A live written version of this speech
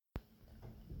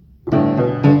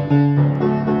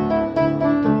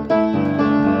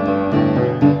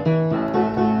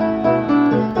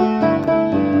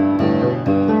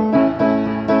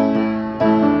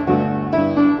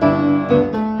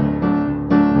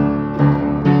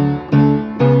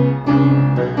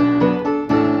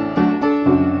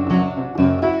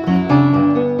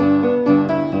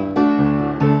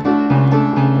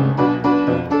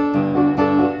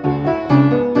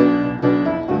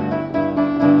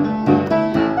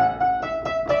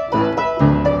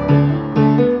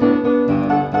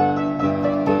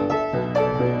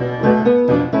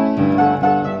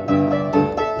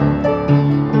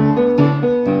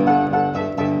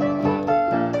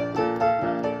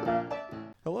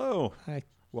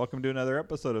welcome to another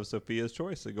episode of Sophia's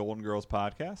Choice, the Golden Girls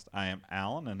podcast. I am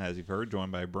Alan, and as you've heard,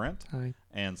 joined by Brent. Hi.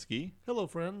 And Ski. Hello,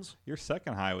 friends. Your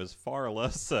second high was far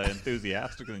less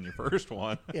enthusiastic than your first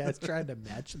one. Yeah, I was trying to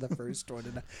match the first one,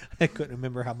 and I couldn't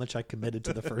remember how much I committed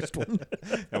to the first one.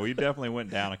 Yeah, well, you definitely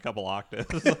went down a couple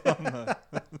octaves.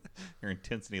 Your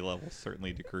intensity level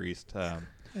certainly decreased. I'm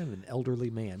an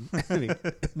elderly man. I mean,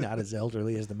 not as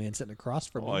elderly as the man sitting across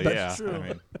from me. Well, but yeah. true. I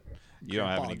mean, you don't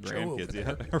have any Grandpa Joe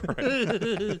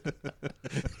grandkids yet.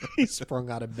 Right. He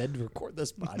sprung out of bed to record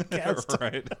this podcast.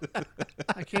 Right.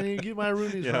 I can't even get my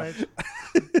Rooney's Yeah. right.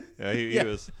 Yeah, he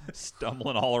was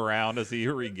stumbling all around as he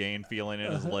regained feeling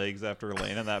in his legs after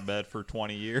laying in that bed for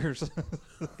 20 years.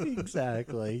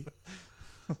 Exactly.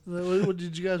 What,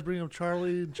 did you guys bring up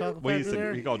Charlie and Chocolate Well, Factory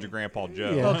there? he called you Grandpa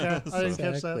Joe. Yeah. Okay, I didn't catch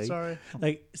that. Exactly. Sorry.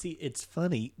 Like, see, it's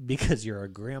funny because you're a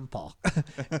grandpa,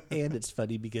 and it's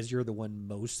funny because you're the one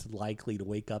most likely to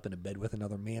wake up in a bed with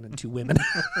another man and two women.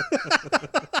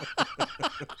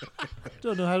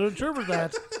 Don't know how to interpret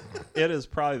that. It is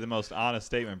probably the most honest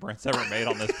statement Brent's ever made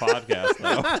on this podcast,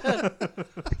 though.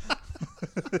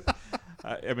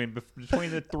 I mean,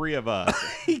 between the three of us,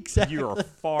 Exactly. you are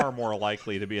far more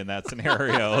likely to be in that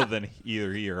scenario than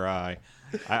either he or I.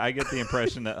 I get the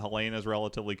impression that Helena is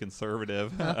relatively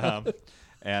conservative,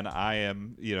 and I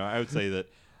am, I would say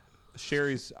that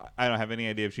Sherry's, I don't have any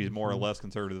idea if she's more or less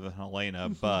conservative than Helena,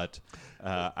 but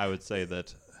I would say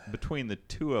that between the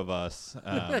two of us,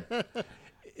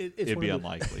 it'd be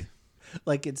unlikely.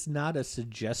 Like, it's not a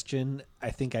suggestion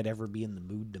I think I'd ever be in the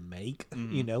mood to make,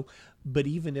 but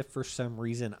even if for some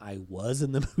reason I was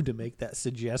in the mood to make that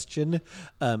suggestion,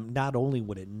 not only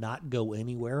would it not go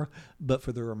anywhere, but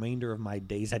for the remainder of my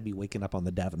days, I'd be waking up on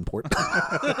the Davenport.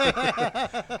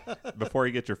 Before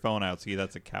you get your phone out, see,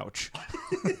 that's a couch.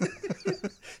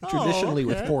 Traditionally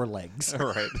with okay. 4 legs. All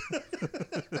right.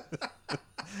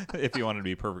 If you want to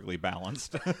be perfectly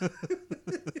balanced.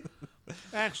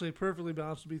 Actually, perfectly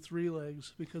balanced would be 3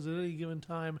 legs because at any given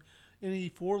time, any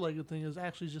 4-legged thing is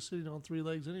actually just sitting on 3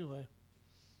 legs anyway.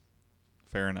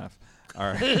 Fair enough.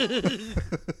 All right.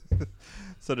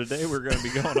 So today we're going to be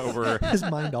going over... His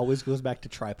mind always goes back to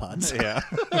tripods. Yeah.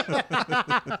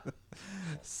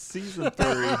 Season 3.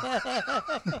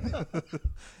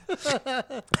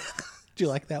 Do you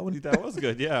like that one? That was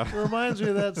good, yeah. It reminds me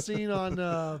of that scene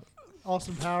on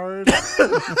Austin Powers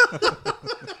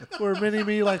where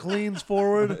Mini-Me like leans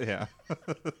forward. Yeah.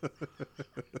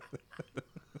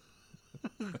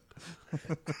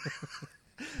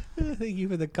 Thank you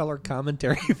for the color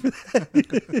commentary for that.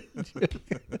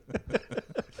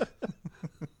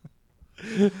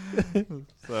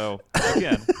 So,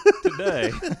 again,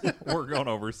 today we're going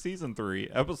over Season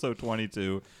 3, Episode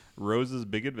 22, Rose's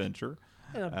Big Adventure.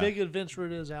 And a big adventure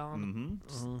it is, Alan.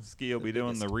 Ski will be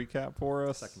doing the recap for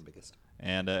us. Second biggest.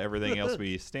 And everything else will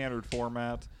be standard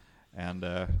format. And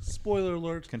Spoiler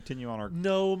alert, continue on our...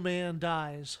 no man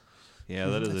dies. Yeah,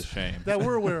 that is a shame. That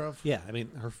we're aware of. Yeah, I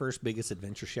mean, her first biggest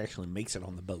adventure, she actually makes it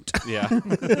on the boat. Yeah.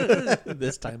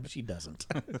 This time she doesn't.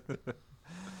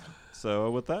 So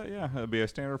with that, yeah, it'll be a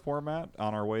standard format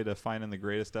on our way to finding the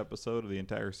greatest episode of the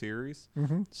entire series.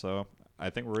 So I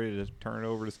think we're ready to turn it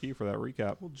over to Ski for that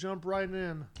recap. We'll jump right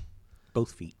in.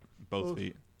 Both feet. Both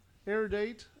feet. Air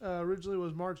date originally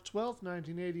was March 12th,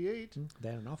 1988.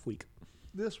 Then an off week.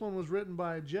 This one was written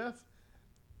by Jeff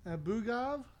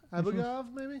Abugov,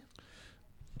 maybe?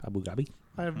 Abu Dhabi.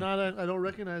 I have not. I don't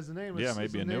recognize the name. Yeah,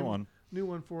 maybe a new one. New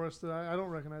one for us that I don't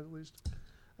recognize at least.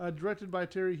 Directed by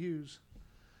Terry Hughes.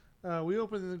 We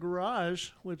opened in the garage,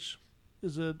 which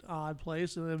is an odd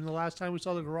place. And then the last time we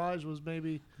saw the garage was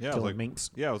maybe Yeah, I was Killer like, minks.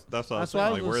 yeah, that's what I was That's what I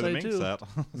saying. Like, was where are gonna the say,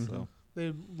 minks too. at? So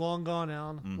they've long gone,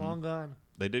 Alan. Long gone.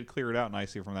 they did clear it out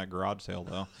nicely from that garage sale,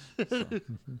 though.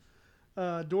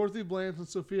 So. Dorothy, Blanche, and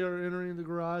Sophia are entering the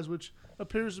garage, which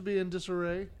appears to be in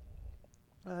disarray.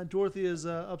 Dorothy is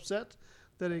upset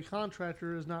that a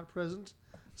contractor is not present,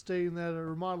 stating that a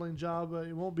remodeling job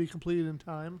it won't be completed in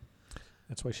time.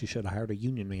 That's why she should have hired a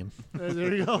union man.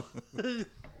 There you go.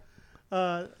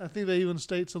 I think they even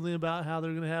state something about how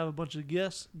they're going to have a bunch of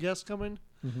guests coming,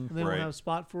 and they Right. won't have a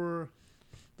spot for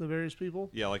the various people.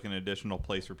 Yeah, like an additional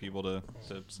place for people to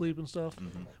Sleep and stuff,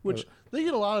 which they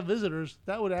get a lot of visitors.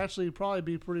 That would actually probably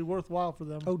be pretty worthwhile for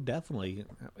them. Oh, definitely.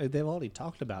 They've already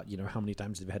talked about, how many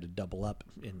times they've had to double up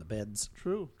in the beds.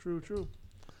 True.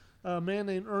 A man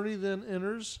named Ernie then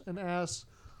enters and asks,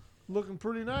 "Looking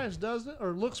pretty nice, doesn't it?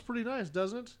 Or looks pretty nice,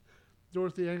 doesn't it?"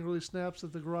 Dorothy angrily snaps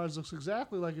that the garage looks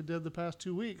exactly like it did the past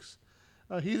 2 weeks.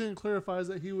 He then clarifies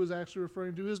that he was actually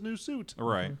referring to his new suit.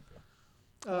 right.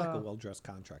 I like a well-dressed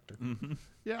contractor.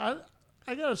 Yeah,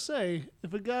 I gotta say,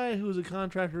 if a guy who was a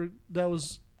contractor that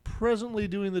was presently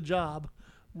doing the job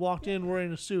walked in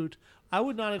wearing a suit, I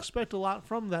would not expect a lot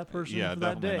from that person Yeah, for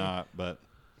that definitely day. not. But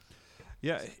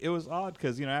yeah, it was odd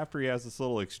because after he has this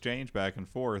little exchange back and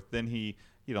forth, then he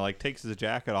like takes his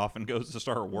jacket off and goes to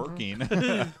start working,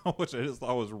 which I just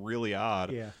thought was really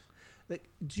odd. Yeah. Like,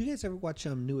 did you guys ever watch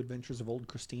New Adventures of Old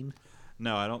Christine?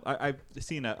 No, I don't. I've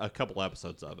seen a couple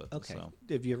episodes of it. Okay. So.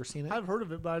 Have you ever seen it? I've heard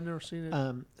of it, but I've never seen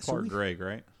it. Clark Gregg,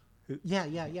 right? Yeah.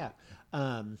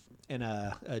 And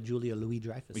Julia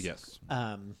Louis-Dreyfus. Yes.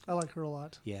 I like her a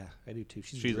lot. Yeah, I do too.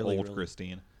 She's really, old really,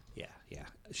 Christine. Yeah.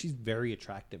 She's very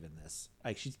attractive in this.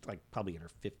 Like, she's like probably in her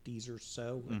 50s or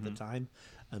so at the time,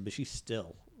 but she's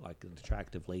still like an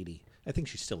attractive lady. I think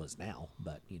she still is now,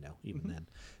 but even then.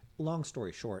 Long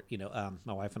story short,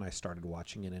 my wife and I started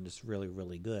watching it, and it's really,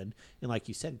 really good. And like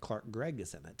you said, Clark Gregg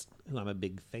is in it, who I'm a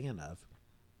big fan of.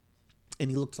 And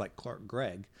he looks like Clark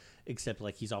Gregg, except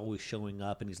like he's always showing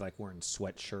up, and he's like wearing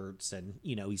sweatshirts, and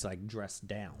he's like dressed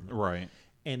down. Right.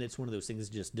 And it's one of those things that's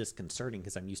just disconcerting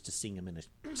because I'm used to seeing him in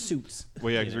suits.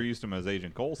 Well, yeah, because we're used to him as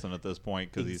Agent Coulson at this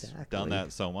point because he's Exactly. done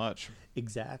that so much.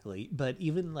 Exactly. But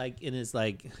even like in his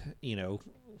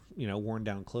worn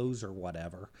down clothes or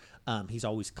whatever, he's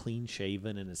always clean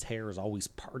shaven and his hair is always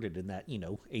parted in that,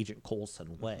 Agent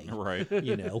Coulson way. Right.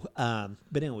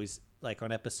 But anyways, like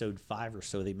on episode 5 or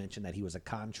so, they mentioned that he was a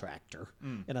contractor.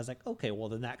 And I was like, okay, well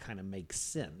then that kind of makes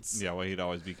sense. Yeah, well, he'd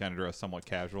always be kind of dressed somewhat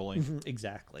casually.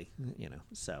 Exactly.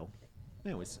 So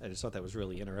anyways, I just thought that was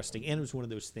really interesting. And it was one of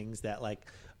those things that, like,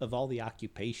 of all the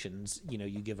occupations, you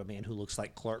give a man who looks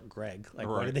like Clark Gregg. Like,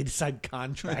 why Right. did they decide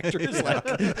contractor is like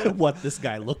what this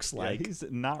guy looks like? Yeah, he's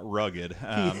not rugged.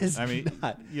 is I mean,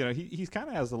 not. he's kind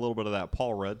of has a little bit of that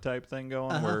Paul Rudd type thing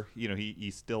going where,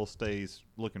 he still stays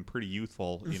looking pretty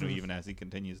youthful, even as he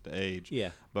continues to age. Yeah.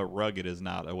 But rugged is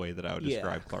not a way that I would Yeah.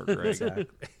 describe Clark Gregg. Exactly.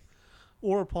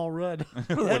 Or Paul Rudd.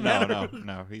 Well,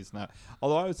 no, he's not.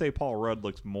 Although I would say Paul Rudd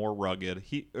looks more rugged.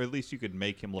 Or at least you could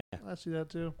make him look. I see that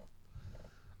too.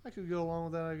 I could go along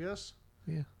with that, I guess.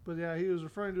 Yeah. But yeah, he was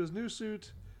referring to his new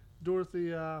suit.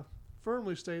 Dorothy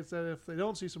firmly states that if they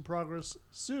don't see some progress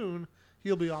soon,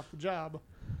 he'll be off the job.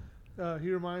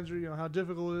 He reminds her, how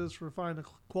difficult it is to find a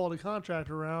quality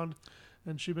contractor around,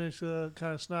 and she makes a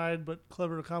kind of snide but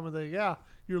clever comment that, yeah,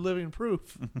 you're living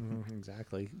proof.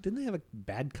 Exactly. Didn't they have a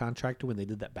bad contractor when they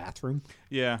did that bathroom?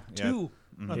 Yeah. 2,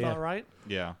 I Yeah. thought, right?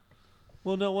 Yeah.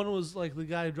 Well, no, one was like the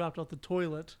guy who dropped off the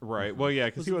toilet. Right. Well, yeah,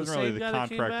 because Was he it the wasn't really same the guy that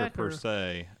came contractor back, per or-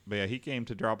 se. But yeah, he came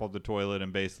to drop off the toilet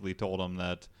and basically told him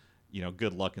that,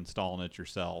 good luck installing it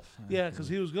yourself. Yeah, because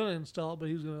he was going to install it, but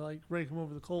he was going to like rake him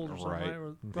over the coals or something, Right. right?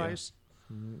 Or Bryce.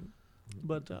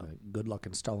 But Good luck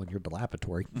installing your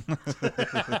dilapidatory.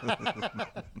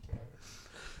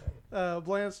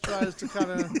 Blanche tries to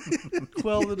kind of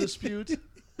quell the dispute,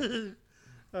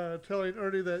 telling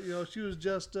Ernie that she was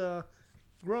just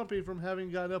grumpy from having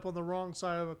gotten up on the wrong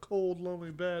side of a cold,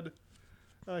 lonely bed.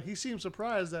 He seems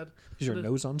surprised that Is your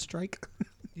nose on strike?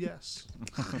 yes,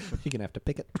 You're gonna have to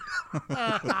pick it.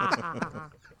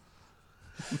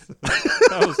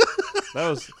 That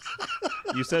was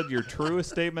you said your truest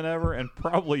statement ever and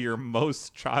probably your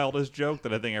most childish joke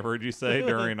that I think I've heard you say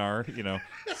during our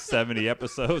 70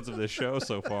 episodes of this show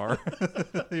so far.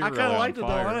 I kind of liked it though,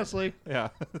 honestly. Yeah,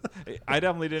 I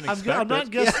definitely didn't expect I'm not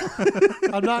it. guessing.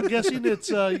 I'm not guessing it's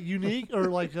unique or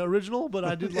like original, but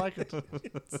I did like it.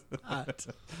 I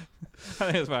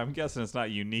think that's why I'm guessing it's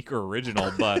not unique or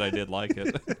original, but I did like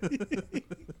it.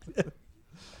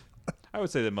 I would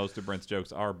say that most of Brent's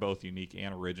jokes are both unique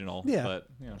and original. Yeah. But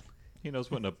he knows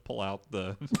when to pull out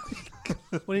the.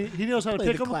 When he knows how to Play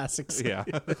pick the them. classics. Yeah,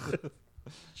 Did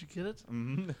you get it?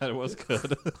 that was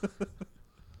good.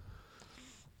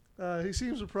 He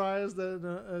seems surprised that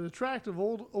an attractive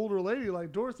older lady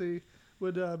like Dorothy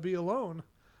would be alone.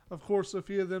 Of course,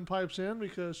 Sophia then pipes in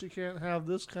because she can't have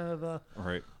this kind of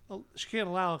Right. she can't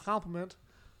allow a compliment.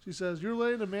 She says, "You're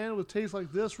letting a man with taste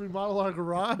like this remodel our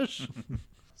garage."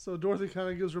 So Dorothy kind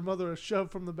of gives her mother a shove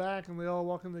from the back, and they all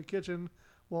walk in the kitchen.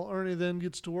 While Ernie then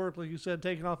gets to work, like you said,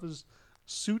 taking off his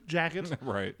suit jacket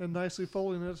Right. and nicely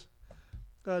folding it.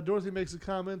 Dorothy makes a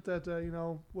comment that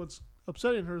what's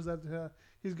upsetting her is that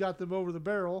he's got them over the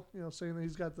barrel. Saying that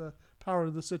he's got the power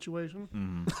of the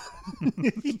situation.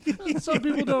 Some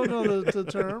people don't know the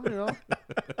term.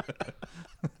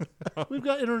 We've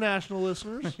got international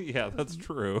listeners. Yeah, that's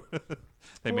true.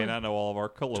 They may not know all of our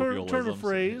colloquialisms. Turn of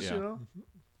phrase. Yeah.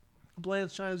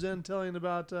 Blanche chimes in telling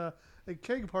about a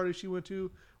keg party she went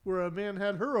to where a man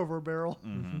had her over a barrel.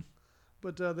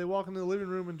 But they walk into the living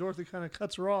room and Dorothy kind of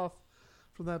cuts her off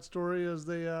from that story as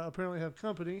they apparently have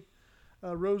company.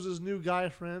 Rose's new guy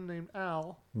friend named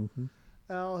Al.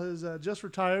 Al has just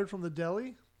retired from the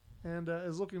deli and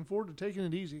is looking forward to taking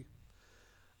it easy.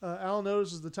 Al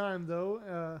notices the time,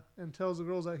 though, and tells the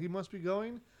girls that he must be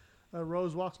going.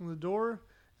 Rose walks in the door,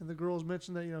 and the girls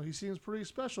mention that, he seems pretty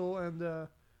special, and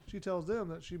she tells them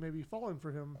that she may be falling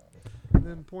for him, and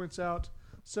then points out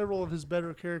several of his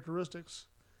better characteristics.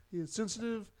 He is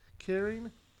sensitive,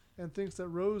 caring, and thinks that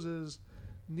Rose is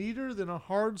neater than a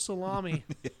hard salami.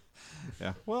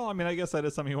 Yeah. Well, I mean, I guess that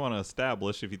is something you want to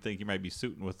establish if you think you might be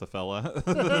suiting with the fella.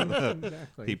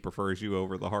 Exactly. He prefers you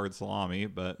over the hard salami,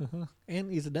 but And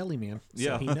he's a deli man, so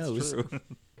yeah, he that's knows. true.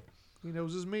 He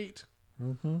knows his meat.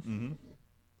 Mm-hmm.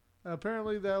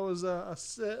 Apparently, that was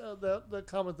that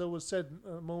comment that was said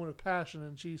a moment of passion,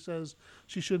 and she says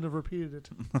she shouldn't have repeated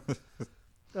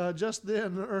it. Just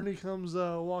then, Ernie comes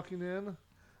walking in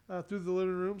through the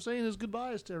living room, saying his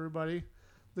goodbyes to everybody.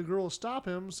 The girls stop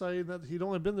him, saying that he'd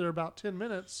only been there about 10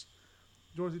 minutes.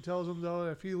 Dorothy tells him, though,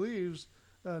 if he leaves,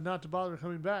 not to bother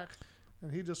coming back.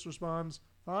 And he just responds,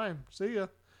 "Fine, see ya,"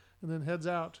 and then heads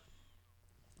out.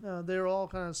 They're all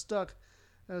kind of stuck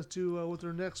as to what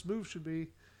their next move should be,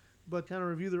 but kind of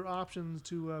review their options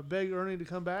to beg Ernie to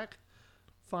come back,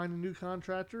 find a new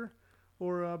contractor,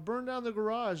 or burn down the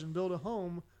garage and build a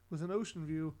home with an ocean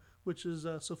view, which is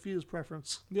Sophia's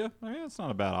preference. Yeah, I mean, it's not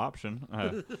a bad option.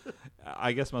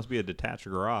 I guess it must be a detached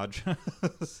garage.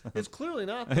 It's clearly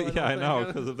not. Though, Yeah, I know,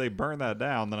 think. because if they burn that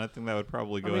down, then I think that would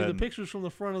probably go I mean, ahead. the pictures from the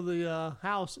front of the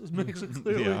house makes it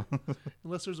clearly, Yeah.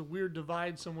 unless there's a weird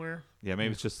divide somewhere. Yeah,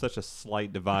 maybe it's just such a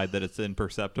slight divide that it's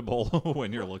imperceptible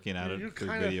when you're looking at it You're through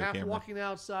kind of video half camera. walking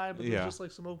outside, but Yeah. there's just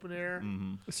like some open air.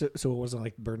 Mm-hmm. So it wasn't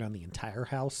like burn down the entire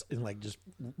house and like just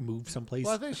move someplace.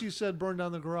 Well, I think she said burn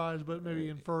down the garage, but maybe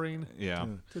inferring Yeah.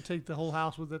 to take the whole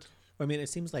house with it. I mean, it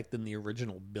seems like then the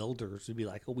original builders would be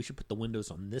like, "Oh, we should put the windows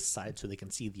on this side so they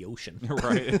can see the ocean."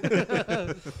 Right.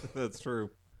 That's true.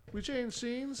 We change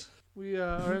scenes. We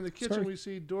are in the kitchen. Sorry. We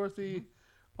see Dorothy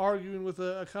arguing with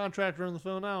a contractor on the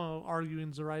phone. I don't know if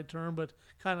arguing's the right term, but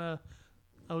kind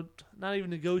of not even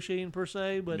negotiating per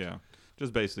se, but Yeah.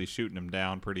 Just basically shooting him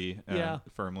down pretty Yeah.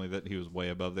 firmly that he was way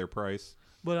above their price.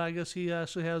 but I guess he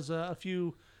actually has a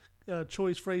few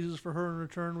choice phrases for her in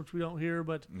return, which we don't hear,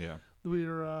 but Yeah. we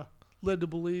are led to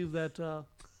believe that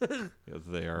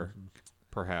They are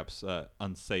perhaps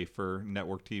unsafe for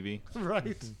network TV.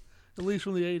 right, at least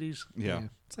from the 80s. Yeah.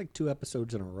 It's like 2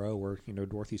 episodes in a row where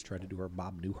Dorothy's tried to do her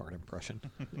Bob Newhart impression.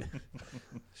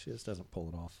 She just doesn't pull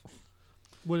it off.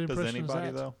 What Does impression anybody,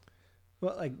 is that? though?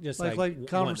 Well, like just Like one-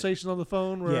 conversations on the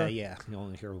phone where Yeah. You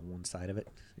only hear one side of it.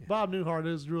 Yeah. Bob Newhart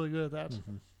is really good at that.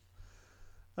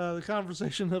 The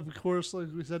conversation, of course, like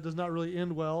we said, does not really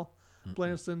end well.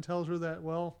 Blanche then tells her that,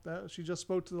 that she just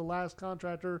spoke to the last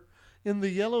contractor in the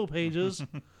Yellow Pages,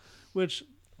 which,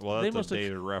 Well, They that's must a have-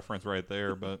 dated reference right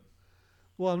there, but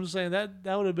well, I'm just saying that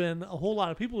would have been a whole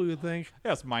lot of people, you would think.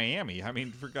 yeah, it's Miami. I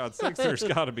mean, for God's sakes, there's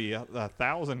got to be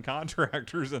 1,000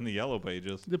 contractors in the Yellow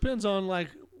Pages. Depends on, like,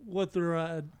 what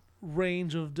their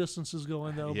range of distance is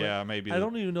going, though. Yeah, maybe. But I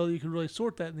don't even know that you can really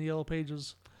sort that in the Yellow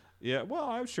Pages. Yeah, well,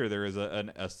 I'm sure there is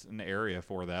an area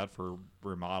for that for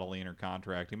remodeling or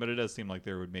contracting, but it does seem like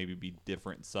there would maybe be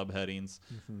different subheadings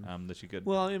that you could.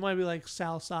 Well, it might be like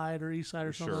South Side or East Side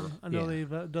or Sure. something. I know Yeah.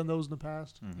 they've done those in the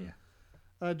past.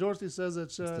 Yeah. Dorothy says that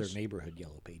It's their neighborhood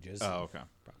Yellow Pages. Oh, okay.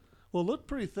 well, it looked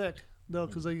pretty thick though,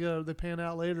 because they pan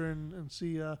out later and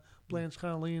see Blanche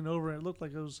kind of leaning over, and it looked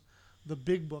like it was the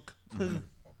big book.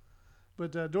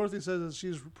 But Dorothy says that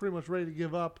she's pretty much ready to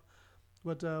give up,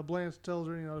 but Blanche tells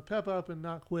her, to pep up and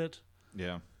not quit.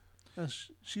 Yeah.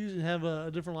 She didn't have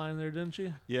a different line there, didn't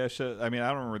she? Yeah, I mean,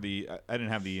 I don't remember I didn't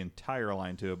have the entire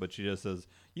line to it, but she just says,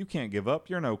 "You can't give up.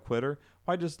 You're no quitter.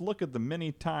 Why, just look at the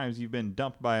many times you've been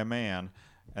dumped by a man."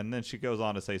 And then she goes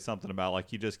on to say something about,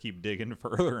 like, you just keep digging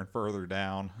further and further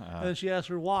down. And then she asks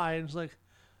her why, and it's like,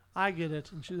 I get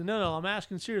it. And she said, no, I'm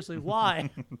asking seriously, why?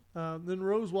 Then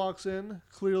Rose walks in,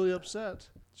 clearly upset.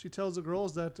 She tells the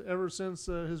girls that ever since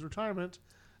his retirement,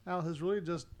 Al has really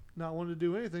just not wanted to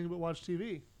do anything but watch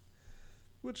TV,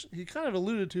 which he kind of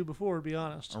alluded to before, to be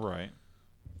honest. Right.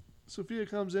 Sophia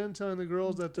comes in telling the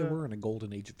girls that They were in a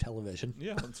golden age of television.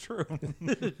 Yeah, that's true.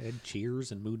 They had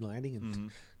Cheers and Moonlighting, and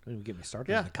don't even get me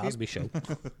started Yeah, on the Cosby Show.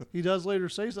 he does later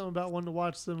say something about wanting to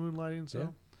watch the Moonlighting.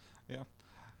 So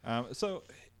Yeah. So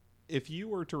if you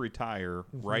were to retire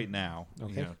right now,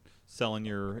 Okay. selling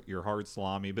your hard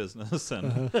salami business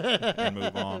and, and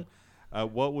move on,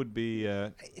 what would be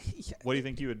what do you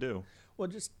think you would do? Well,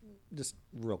 just just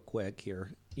real quick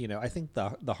here, I think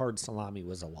the hard salami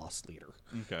was a lost leader.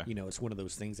 Okay. It's one of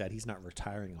those things that he's not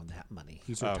retiring on that money.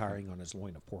 He's Okay. retiring on his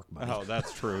loin of pork money. Oh,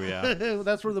 that's true. Yeah.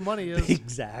 That's where the money is.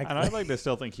 Exactly. And I'd like to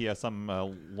still think he has some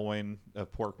loin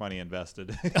of pork money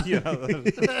invested. He's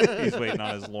waiting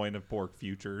on his loin of pork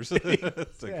futures to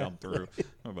come through.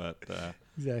 But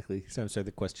Exactly. So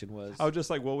the question was, I was just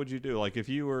like, what would you do? Like, if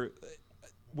you were,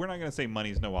 we're not going to say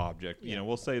money's no object.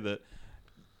 We'll say that.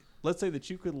 Let's say that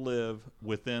you could live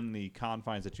within the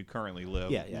confines that you currently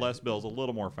live. Yeah. Less bills, a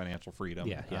little more financial freedom.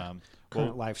 Yeah. well,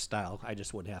 Current lifestyle, I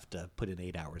just would have to put in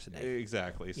 8 hours a day.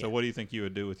 exactly. So Yeah. what do you think you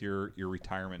would do with your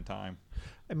retirement time?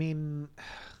 I mean,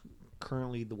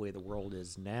 currently the way the world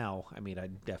is now,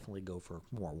 I'd definitely go for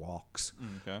more walks.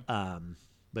 Okay.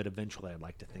 But eventually I'd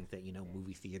like to think that,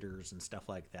 movie theaters and stuff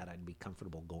like that, I'd be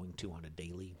comfortable going to on a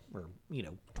daily or,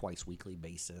 twice weekly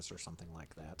basis or something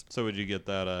like that. So would you get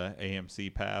that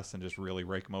AMC pass and just really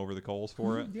rake them over the coals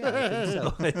for it?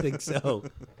 Yeah, I think so.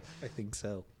 I think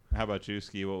so. How about you,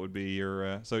 Ski? What would be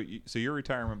your so your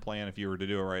retirement plan if you were to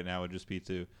do it right now would just be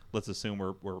to, let's assume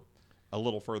we're a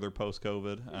little further post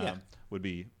COVID, would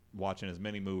be watching as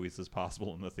many movies as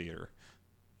possible in the theater.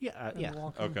 Yeah, And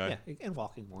walking. Okay. Yeah, and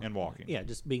walking more. And walking. Yeah,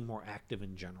 just being more active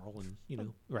in general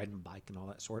and, riding a bike and all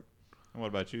that sort. And what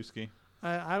about you, Ski?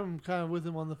 I'm kind of with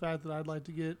him on the fact that I'd like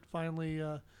to get finally.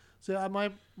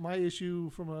 My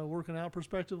issue from a working out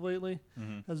perspective lately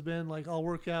has been like I'll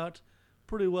work out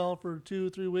pretty well for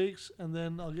 2-3 weeks, and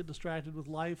then I'll get distracted with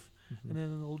life, and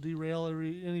then it'll derail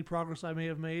any progress I may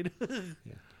have made.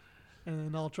 Yeah. And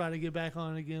then I'll try to get back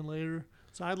on it again later.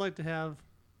 So I'd like to have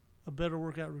a better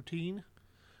workout routine,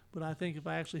 but I think if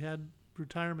I actually had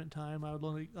retirement time, I'd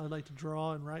like to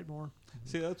draw and write more.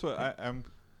 See, that's what I'm.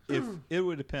 If it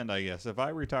would depend, I guess. If I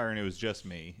retire and it was just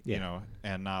me,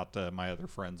 and not my other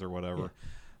friends or whatever,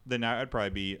 then I'd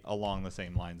probably be along the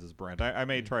same lines as Brent. I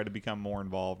may try to become more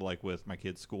involved, like with my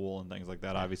kids' school and things like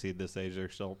that. Obviously, at this age, they're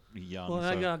still young. Well, so.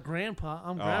 I got grandpa.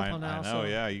 I'm grandpa now. I know. So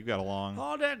Yeah, you got along.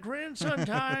 all that grandson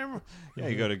time. Yeah,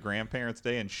 you go to Grandparents'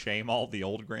 Day and shame all the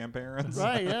old grandparents.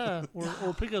 Right, yeah.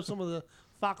 Or pick up some of the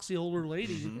foxy older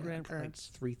lady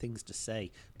grandparents. 3 things to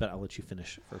say, but I'll let you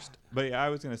finish first. But yeah, I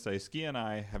was going to say, Ski and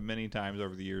I have many times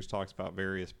over the years talked about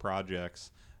various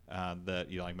projects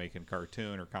that like making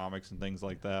cartoon or comics and things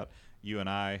like that. You and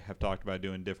I have talked about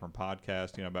doing different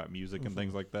podcasts, about music and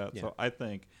things like that. Yeah. So I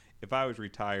think if I was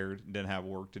retired and didn't have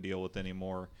work to deal with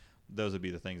anymore, those would be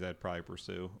the things I'd probably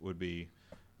pursue. Would be,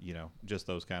 just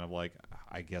those kind of like,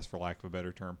 I guess for lack of a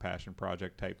better term, passion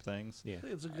project type things. Yeah. I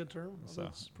think it's a good term. So,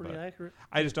 That's pretty but- accurate.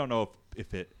 I just don't know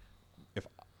if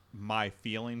my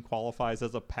feeling qualifies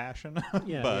as a passion,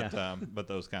 Yeah, but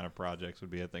those kind of projects would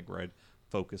be, I think, where I'd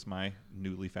focus my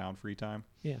newly found free time.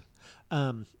 Yeah.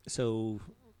 So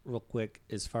real quick,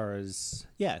 as far as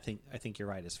I think you're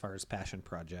right. As far as passion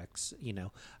projects,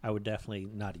 I would definitely,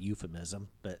 not a euphemism,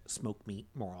 but smoke meat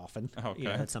more often. Okay.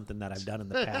 That's something that I've done in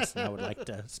the past, and I would like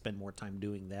to spend more time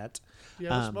doing that. You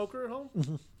have a smoker at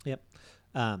home? Yep.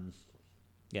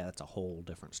 Yeah, that's a whole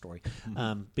different story.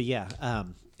 But yeah,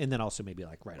 and then also maybe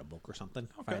like write a book or something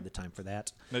if I Okay. had the time for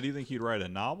that. Now, do you think you'd write a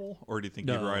novel, or do you think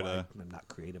you'd write I'm not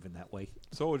creative in that way.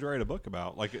 So what would you write a book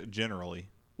about, like generally?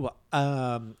 Well,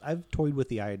 I've toyed with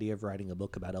the idea of writing a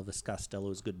book about Elvis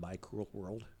Costello's "Goodbye Cruel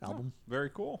World" album. Very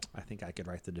cool. I think I could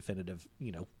write the definitive,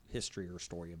 history or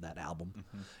story of that album,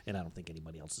 and I don't think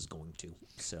anybody else is going to.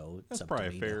 So it's That's up probably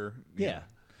to me a fair. Yeah.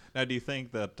 Now, do you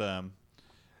think that?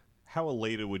 How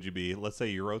elated would you be? Let's say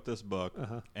you wrote this book,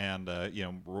 and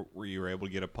were you were able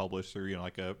to get it published through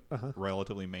like a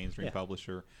relatively mainstream Yeah.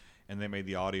 publisher, and they made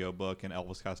the audio book, and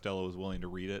Elvis Costello was willing to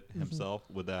read it himself.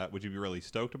 Would you be really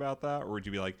stoked about that, or would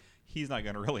you be like, he's not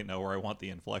going to really know where I want the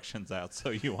inflections at, so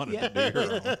you wanted to do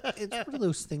your own? It's one of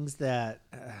those things that,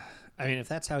 if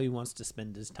that's how he wants to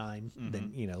spend his time,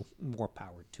 then, more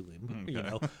power to him,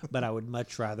 But I would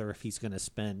much rather, if he's going to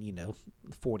spend,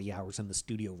 40 hours in the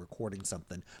studio recording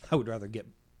something, I would rather get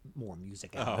more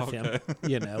music out of him,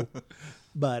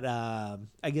 But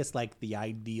I guess like the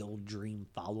ideal dream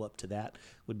follow-up to that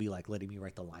would be like letting me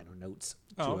write the liner notes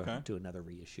to another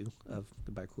reissue of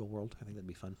Goodbye Cruel World. I think that'd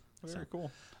be fun. Very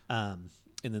cool. And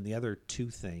then the other 2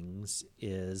 things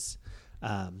is,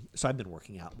 so I've been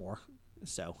working out more,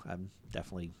 so I'm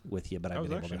definitely with you. But I I've was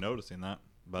been able actually to. noticing that,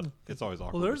 but it's always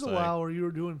awkward. Well, there's to a say. while where you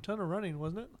were doing a ton of running,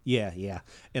 wasn't it? Yeah,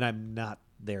 and I'm not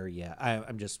there yet.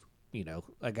 I'm just,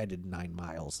 like I did 9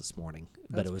 miles this morning,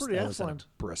 but That's it was pretty a excellent.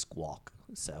 brisk walk.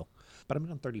 So, but I'm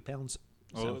down 30 pounds.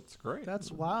 Oh, So, that's great.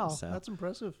 That's wow. So- That's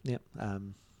impressive. yep,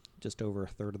 just over a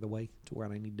third of the way to where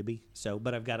I need to be. So,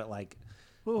 but I've got it like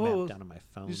Whoa, mapped down on my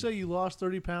phone. You say you lost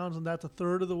 30 pounds, and that's a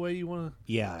third of the way you want to.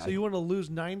 Yeah. So you want to lose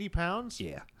 90 pounds?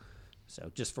 Yeah.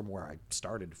 So just from where I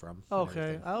started from. and Okay.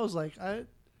 everything. I was like, I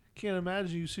can't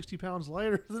imagine you 60 pounds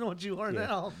lighter than what you are Yeah.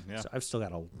 now. Yeah. So I've still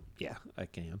got I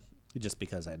can. Just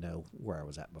because I know where I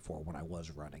was at before when I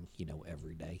was running,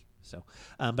 every day. So,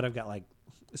 but I've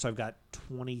got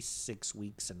 26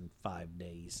 weeks and 5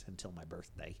 days until my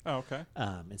birthday. Oh, okay.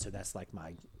 And so that's like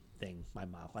my thing, my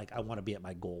mile. Like I want to be at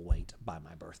my goal weight by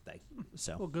my birthday.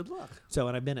 So, Well, good luck.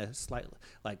 and I've been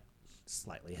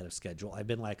slightly ahead of schedule. I've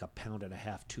been like 1.5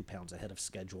 pounds, 2 pounds ahead of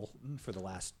schedule for the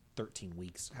last 13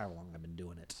 weeks, however long I've been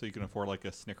doing it. So you can afford like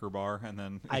a Snicker bar, and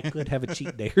then I could have a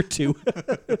cheat day or two,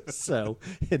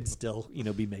 and still,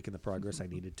 be making the progress I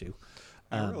needed to.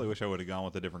 I really wish I would have gone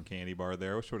with a different candy bar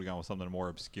there. I wish I would have gone with something more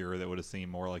obscure that would have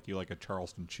seemed more like you, like a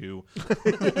Charleston Chew.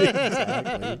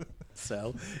 Exactly.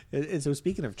 So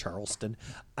speaking of Charleston,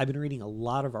 I've been reading a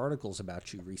lot of articles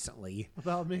about you recently.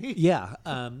 About me? Yeah,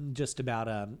 just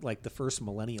about like the first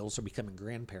millennials are becoming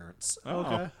grandparents.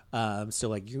 Okay. So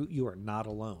like you are not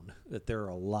alone. That there are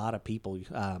a lot of people,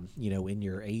 in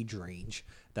your age range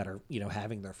that are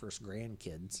having their first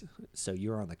grandkids. So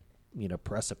you're on the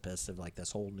precipice of like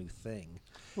this whole new thing.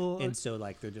 Well, And so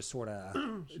like they're just sort of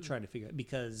trying to figure out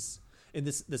because, and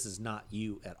this is not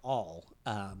you at all,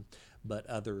 but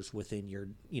others within your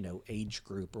age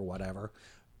group or whatever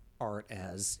aren't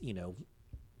as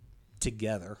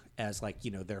together as like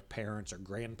their parents or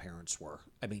grandparents were.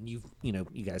 I mean, you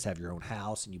guys have your own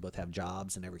house and you both have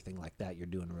jobs and everything like that. You're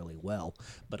doing really well,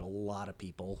 but a lot of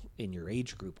people in your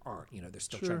age group aren't. They're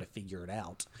still Sure. trying to figure it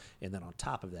out, and then on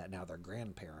top of that, now they're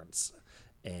grandparents.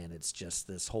 And it's just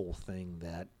this whole thing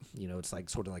that it's like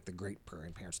sort of like the great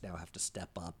grandparents now have to step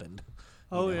up and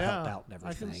help out and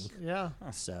everything. Yeah.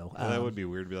 So Yeah, that would be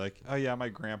weird to be like, oh yeah, my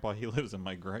grandpa, he lives in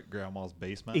my grandma's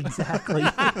basement. Exactly.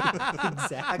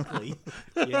 Exactly.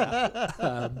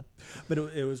 Yeah. But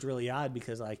it was really odd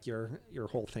because like your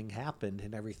whole thing happened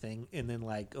and everything, and then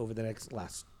like over the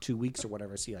last 2 weeks or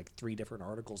whatever, I see like 3 different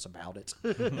articles about it,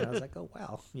 and I was like, oh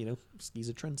wow, he's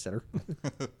a trendsetter.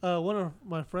 One of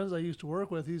my friends I used to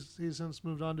work with, he's since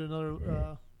moved on to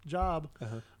another job,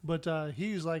 but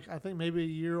he's like I think maybe a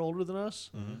year older than us,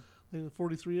 like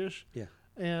 43-ish. Yeah.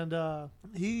 And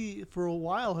he for a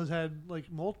while has had like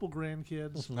multiple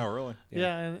grandkids. Oh really?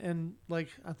 Yeah, and like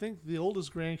I think the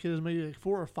oldest grandkid is maybe like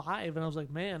 4 or 5, and I was like,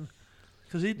 man,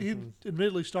 because he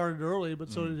admittedly started early,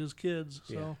 but so did his kids.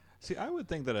 So. Yeah. See, I would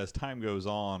think that as time goes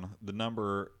on, the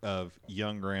number of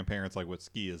young grandparents, like what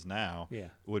Ski is now,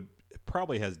 would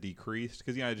probably has decreased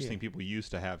because I just think people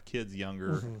used to have kids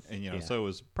younger, and so it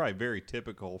was probably very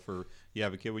typical for you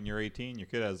have a kid when you're 18, your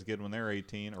kid has a kid when they're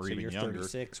 18 or So even you're younger.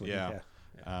 36 when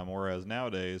Whereas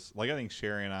nowadays, like I think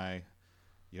Sherry and I,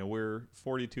 we're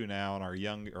 42 now, and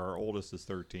our oldest is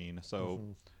 13, so.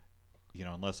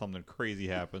 Unless something crazy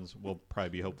happens, we'll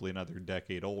probably be hopefully another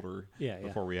decade older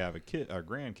before we have our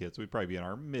grandkids. We'd probably be in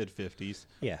our mid-50s,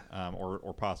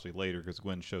 or possibly later because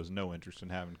Gwen shows no interest in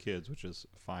having kids, which is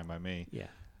fine by me. Yeah.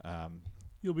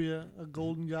 You'll be a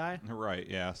golden guy. Right,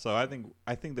 yeah. So I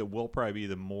think that will probably be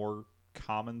the more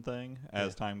common thing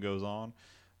as time goes on.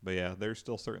 But yeah, there's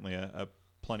still certainly a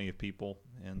plenty of people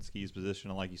in Ski's position,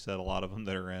 and like you said, a lot of them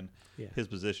that are in his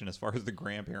position as far as the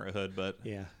grandparenthood, but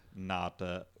not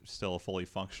still a fully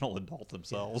functional adult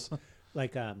themselves.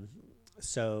 Like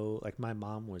so like my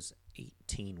mom was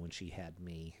 18 when she had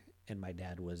me, and my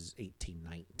dad was 18,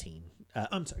 19.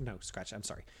 I'm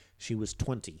sorry. She was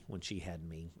 20 when she had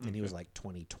me, and he was like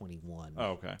 20, 21. Oh,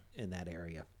 okay. In that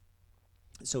area.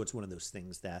 So it's one of those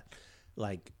things that,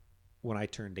 like, when I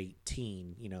turned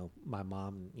 18, my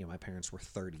mom, my parents were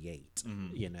 38,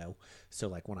 So,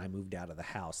 like, when I moved out of the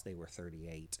house, they were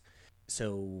 38.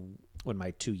 So when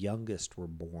my 2 youngest were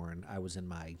born, I was in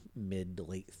my mid to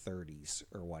late 30s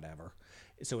or whatever.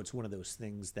 So it's one of those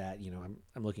things that,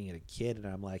 I'm looking at a kid and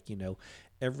I'm like,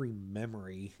 every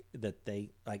memory that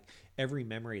every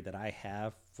memory that I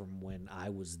have from when I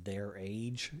was their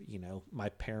age, my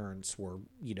parents were,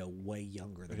 way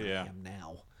younger than I am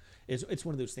now. It's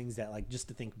one of those things that, like, just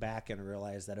to think back and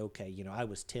realize that, okay, I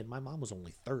was 10, my mom was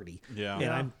only 30, and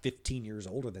I'm 15 years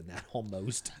older than that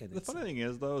almost. And the funny thing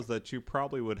is, though, is that you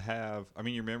probably would have,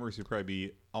 your memories would probably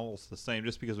be almost the same,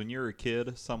 just because when you're a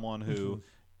kid, someone who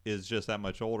is just that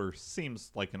much older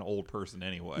seems like an old person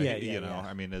anyway.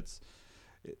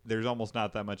 There's almost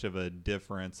not that much of a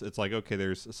difference. It's like, okay,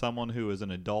 there's someone who is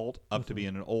an adult up to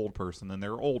being an old person, and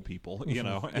they're old people,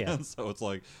 and so it's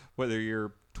like whether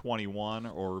you're 21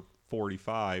 or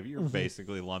 45, you're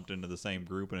basically lumped into the same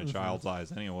group in a child's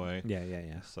eyes anyway.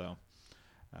 Yeah. So,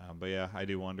 but yeah, I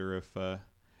do wonder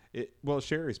Well,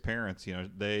 Sherry's parents,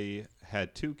 they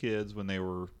had 2 kids when they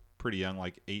were pretty young,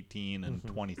 like 18 and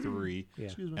 23. Yeah.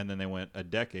 Excuse me. And then they went a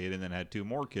decade and then had 2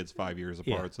 more kids 5 years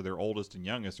apart. Yeah. So their oldest and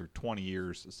youngest are 20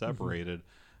 years separated.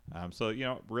 So,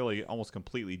 really almost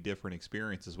completely different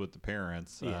experiences with the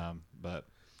parents. Yeah. But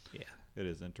Yeah. it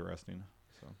is interesting.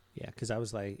 So Yeah, because I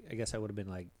was like, I guess I would have been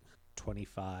like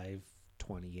 25,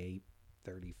 28,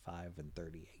 35, and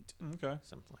 38. okay.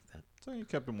 Something like that. So you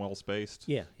kept them well spaced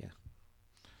Yeah, yeah.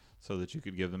 so that you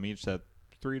could give them each that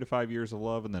 3 to 5 years of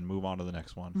love and then move on to the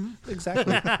next one.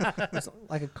 Exactly. It's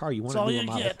like a car. You want That's to all move you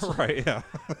them out. get. Right. Yeah.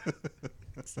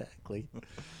 Exactly.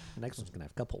 The next one's going to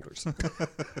have cup holders.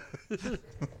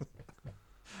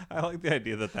 I like the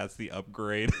idea that that's the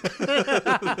upgrade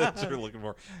that you're looking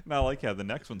for. And I like how the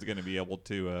next one's going to be able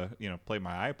to, play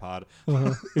my iPod.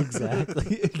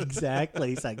 Exactly.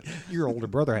 Exactly. It's like, your older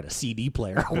brother had a CD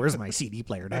player. Where's my CD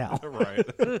player now? Right.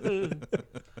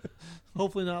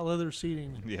 Hopefully not leather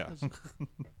seating. Yeah.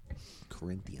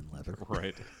 Corinthian leather.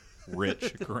 Right.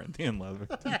 Rich Corinthian leather.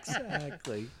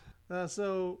 Exactly.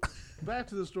 So, back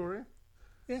to the story.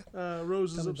 Yeah.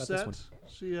 Rose is Tell me about this upset.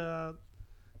 She,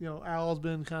 Al's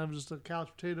been kind of just a couch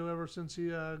potato ever since he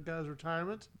got his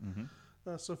retirement.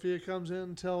 Mm-hmm. Sophia comes in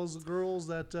and tells the girls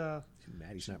that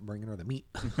Maddie's not bringing her the meat.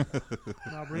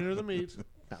 I'll bring her the meat.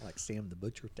 Not like Sam the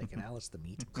Butcher taking Alice the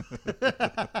meat.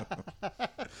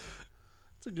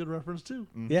 It's a good reference, too.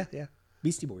 Yeah, yeah.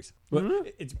 Beastie Boys. Well,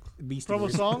 it's Beastie From a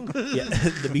Boys. song? Yeah,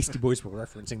 the Beastie Boys were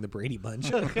referencing the Brady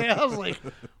Bunch. Okay, I was like,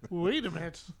 wait a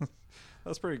minute.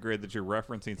 That's pretty great that you're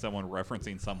referencing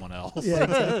someone else. Yeah,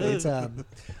 exactly. It's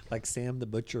like Sam the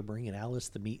Butcher bringing Alice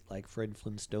the meat, like Fred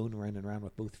Flintstone running around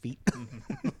with both feet.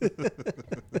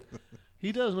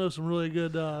 He does know some really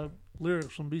good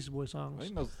lyrics from Beastie Boys songs.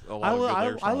 He knows a lot of good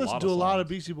lyrics I from listen to a lot of songs.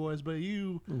 Beastie Boys, but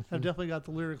you have definitely got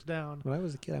the lyrics down. When I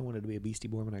was a kid, I wanted to be a Beastie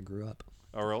Boy when I grew up.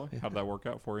 Oh, really? How'd that work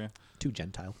out for you? Too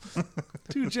Gentile.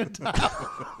 Too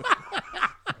Gentile.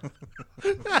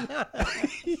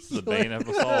 It's the bane of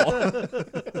us all.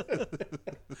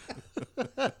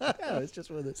 Yeah, it's just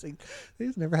one of those things. They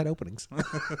just never had openings.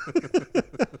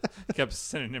 Kept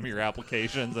sending him your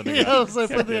applications and Yeah, it got, it's like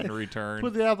kept getting returned.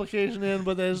 Put the application in,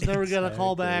 but they just never get a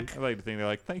call back. I like to think they're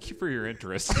like, thank you for your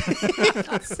interest,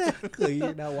 Exactly.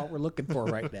 You know what we're looking for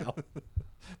right now.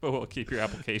 but we'll keep your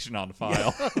application on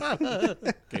file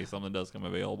in case something does come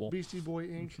available. Beastie Boy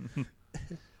Inc.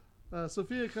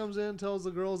 Sophia comes in, tells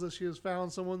the girls that she has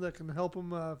found someone that can help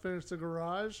them finish the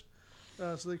garage.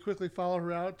 So they quickly follow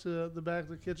her out to the back of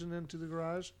the kitchen into the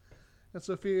garage. And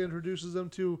Sophia introduces them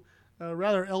to a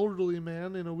rather elderly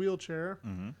man in a wheelchair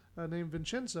named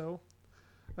Vincenzo.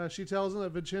 She tells them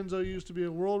that Vincenzo used to be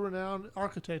a world-renowned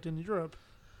architect in Europe,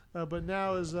 but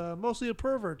now is mostly a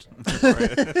pervert.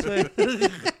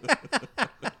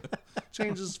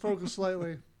 Changes focus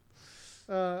slightly.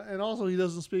 And also he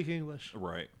doesn't speak English.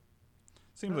 Right.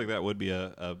 Seems like that would be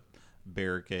a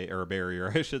barricade or a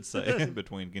barrier, I should say,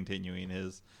 between continuing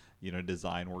his,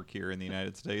 design work here in the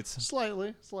United States.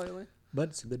 Slightly. But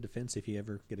it's a good defense if you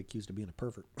ever get accused of being a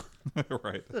pervert.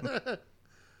 Right.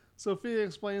 Sophia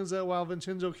explains that while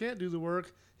Vincenzo can't do the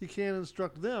work, he can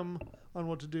instruct them on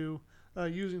what to do,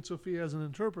 using Sophia as an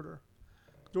interpreter.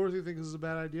 Dorothy thinks this is a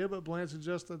bad idea, but Blanche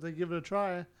suggests that they give it a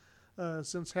try,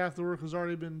 since half the work has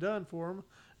already been done for them,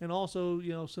 and also,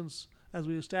 since, as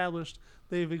we established,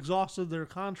 they've exhausted their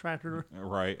contractor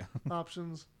Right.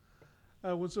 options.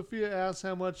 When Sophia asks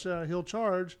how much he'll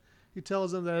charge, he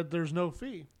tells them that there's no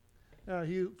fee.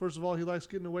 First of all, he likes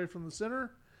getting away from the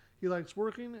center, he likes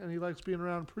working, and he likes being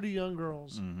around pretty young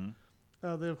girls.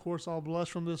 They, of course, all blush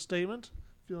from this statement,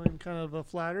 feeling kind of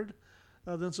flattered.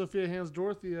 Then Sophia hands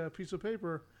Dorothy a piece of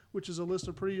paper, which is a list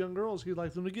of pretty young girls he'd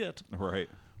like them to get, Right.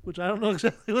 which I don't know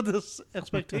exactly what this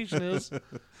expectation is.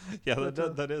 Yeah,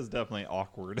 that is definitely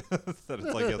awkward. That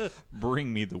it's like,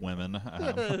 bring me the women.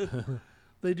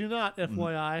 They do not,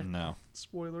 FYI. No.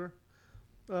 Spoiler.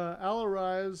 Al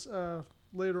arrives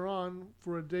later on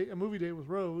for a movie date with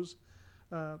Rose.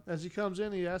 As he comes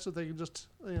in, he asks if they can just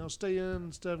stay in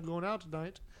instead of going out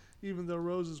tonight, even though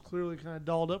Rose is clearly kind of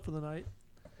dolled up for the night.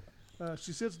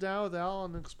 She sits down with Al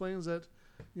and explains that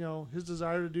his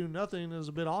desire to do nothing is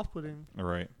a bit off-putting.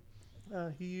 Right.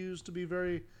 He used to be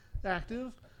very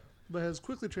active, but has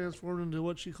quickly transformed into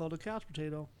what she called a couch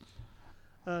potato.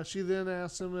 She then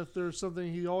asks him if there's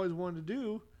something he always wanted to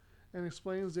do, and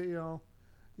explains that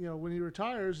when he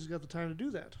retires, he's got the time to do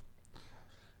that.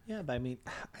 Yeah, but I mean,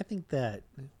 I think that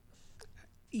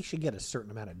you should get a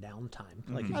certain amount of downtime.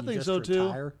 Like if I you think just so, too.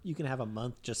 retire, you can have a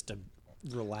month just to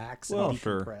relax Well, and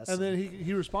sure. decompress. And then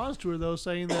he responds to her, though,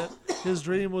 saying that his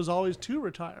dream was always to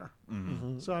retire.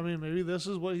 So, I mean, maybe this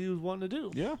is what he was wanting to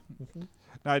do. Yeah.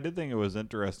 Now, I did think it was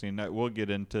interesting. We'll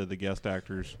get into the guest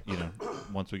actors,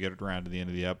 once we get around to the end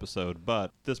of the episode.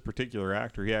 But this particular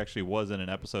actor, he actually was in an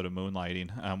episode of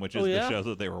Moonlighting, which is the show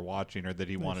that they were watching or that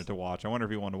he wanted to watch. I wonder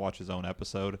if he wanted to watch his own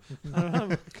episode.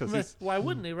 Why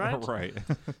wouldn't he, right? Right.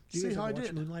 Do you See guys how I ever watch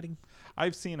did. Moonlighting?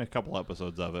 I've seen a couple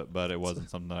episodes of it, but it wasn't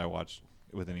something that I watched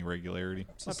with any regularity.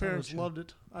 My parents loved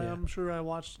it. I'm sure I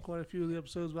watched quite a few of the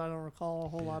episodes, but I don't recall a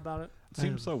whole lot about it. It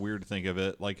seems so weird to think of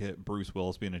it like Bruce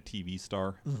Willis being a TV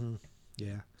star. Mm-hmm.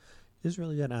 Yeah. It was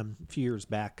really good. A few years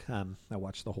back, I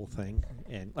watched the whole thing,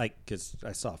 and because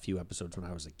I saw a few episodes when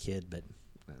I was a kid, but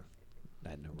I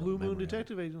had no real Blue Moon memory of it.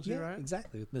 Detective Agency, Yeah, right?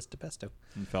 exactly, with Miss DePesto.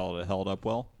 And felt it held up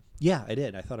well. Yeah, I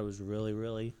did. I thought it was really,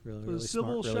 really, really, really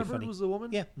Sybil smart, really Shepherd funny. was the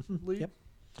woman. Yeah. Lead.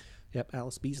 Yep.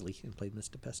 Alice Beasley and played Miss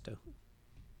DePesto.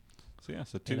 So yeah,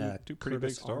 two pretty Curtis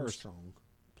big stars. Armstrong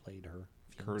played her.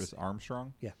 Curtis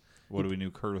Armstrong? Yeah. What do we knew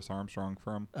Curtis Armstrong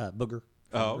from? Booger.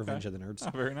 Oh, okay. Revenge of the Nerds.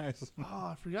 Oh, very nice. Oh,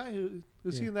 I forgot.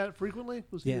 Was he in that frequently?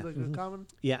 Was he Yeah. like a common?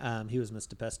 Yeah, he was Miss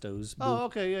DePesto's. Oh,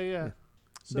 okay. Yeah.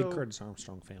 So, Big Curtis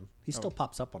Armstrong fan. He still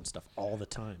pops up on stuff all the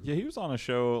time. Yeah, he was on a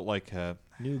show like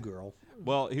New Girl.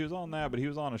 well, he was on that, but he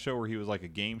was on a show where he was like a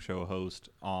game show host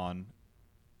on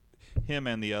him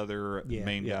and the other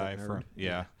main guy the nerd. from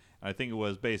I think it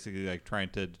was basically like trying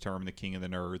to determine the king of the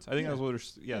nerds. I think that was what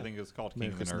I think it's called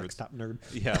America's King of the Next Nerds. Top Nerd.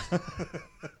 Yeah.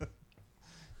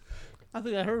 I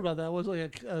think I heard about that. It was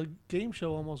like a game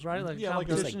show almost, right? Like a Yeah, like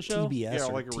a- competition Like show. TBS Yeah,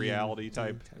 or like a reality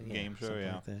type game show, something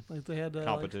yeah. like that. Like they had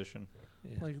Competition.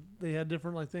 like they had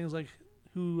different like things like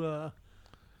who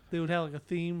they would have like a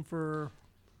theme for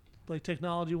like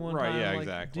technology one Right, time, yeah, like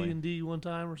exactly. D&D one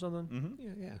time or something.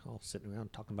 Mm-hmm. Yeah, all sitting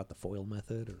around talking about the foil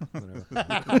method or whatever.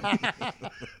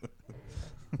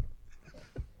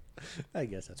 I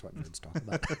guess that's what nerds talk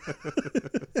about.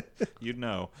 You'd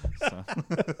know. So.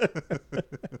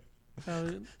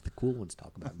 The cool ones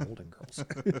talk about Golden Girls.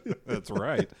 That's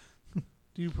right.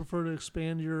 Do you prefer to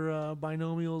expand your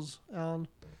binomials, Alan?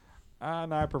 No,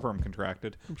 I prefer them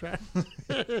contracted.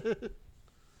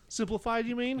 Simplified,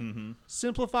 you mean? Mm-hmm.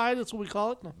 Simplified, that's what we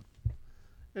call it? No.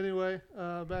 Anyway,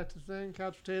 back to the thing.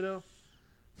 Couch Potato.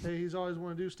 Hey, he's always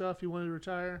wanted to do stuff. He wanted to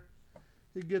retire.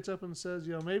 He gets up and says,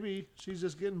 maybe she's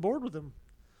just getting bored with him.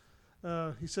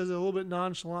 He says it a little bit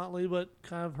nonchalantly, but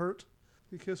kind of hurt.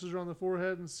 He kisses her on the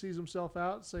forehead and sees himself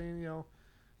out, saying,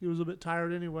 he was a bit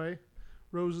tired anyway.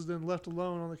 Rose is then left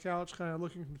alone on the couch, kind of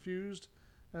looking confused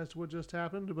as to what just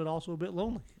happened, but also a bit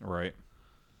lonely. Right.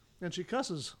 And she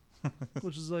cusses,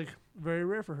 which is like very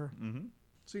rare for her. Mm-hmm.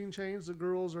 Scene change. The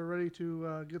girls are ready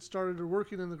to get started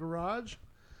working in the garage,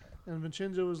 and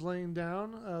Vincenzo is laying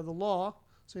down the law,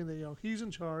 saying that he's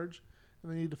in charge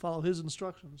and they need to follow his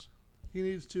instructions. He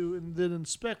needs to and then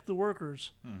inspect the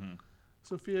workers. Mm-hmm.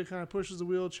 Sophia kind of pushes the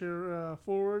wheelchair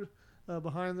forward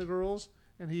behind the girls,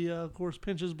 and he of course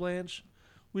pinches Blanche.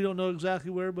 We don't know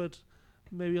exactly where, but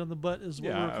maybe on the butt is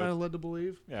what we're kind of led to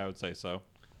believe. Yeah, I would say so.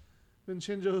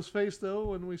 Vincenzo's face, though,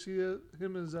 when we see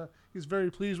him, is he's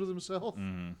very pleased with himself.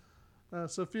 Mm-hmm.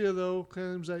 Sophia, though,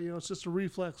 claims that it's just a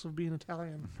reflex of being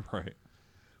Italian. Right.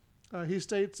 He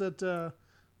states that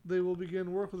they will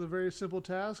begin work with a very simple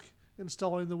task,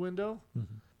 installing the window.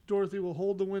 Mm-hmm. Dorothy will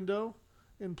hold the window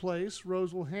in place.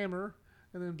 Rose will hammer,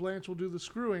 and then Blanche will do the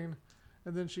screwing.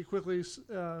 And then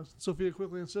Sophia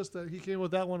quickly insists that he came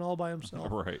with that one all by himself.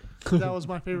 Right. That was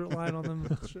my favorite line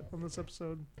on this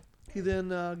episode. He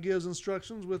then gives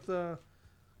instructions with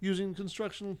using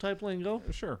construction type lingo.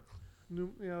 Sure.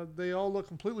 They all look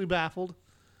completely baffled.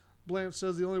 Blanche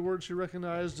says the only word she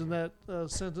recognized in that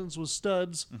sentence was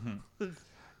studs. Mm-hmm.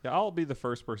 Yeah, I'll be the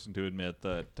first person to admit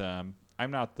that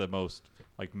I'm not the most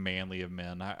manly of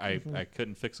men. I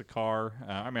couldn't fix a car.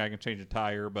 I can change a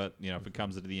tire, but if it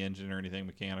comes into the engine or anything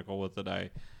mechanical with it, I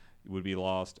would be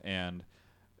lost. And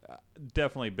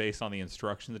definitely based on the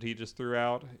instructions that he just threw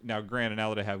out. Now, granted,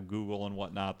 now that I have Google and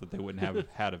whatnot that they wouldn't have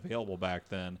had available back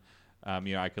then,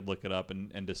 I could look it up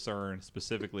and discern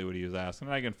specifically what he was asking.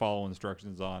 And I can follow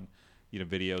instructions on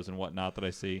videos and whatnot that I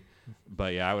see.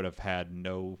 But yeah, I would have had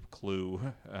no clue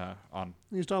on.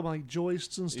 He's talking about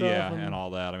joists and stuff. Yeah, and all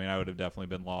that. I would have definitely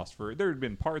been lost there had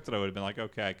been parts that I would have been like,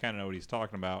 okay, I kind of know what he's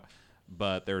talking about.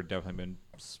 But there would definitely been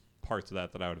parts of that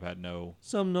I would have had no.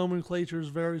 Some nomenclature is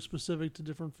very specific to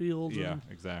different fields. Yeah, and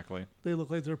exactly. they look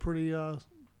like they're pretty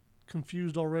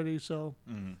confused already. So.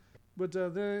 Mm-hmm. But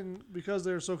then, because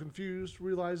they're so confused,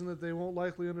 realizing that they won't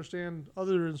likely understand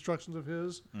other instructions of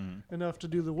his enough to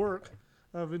do the work,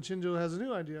 Vincenzo has a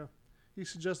new idea. He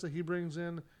suggests that he brings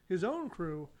in his own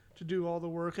crew to do all the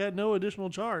work at no additional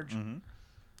charge. Mm-hmm.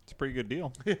 It's a pretty good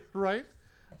deal. Right?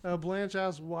 Blanche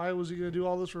asks why was he going to do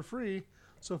all this for free.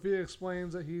 Sophia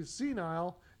explains that he's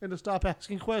senile and to stop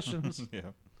asking questions. Yeah.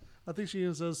 I think she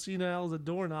even says senile is a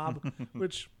doorknob,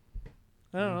 which,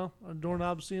 I don't know, a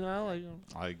doorknob senile? Like,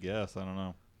 I guess. I don't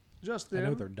know. just I know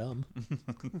then. they're dumb.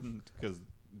 Because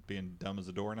being dumb as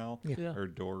a doornail Yeah. or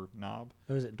doorknob.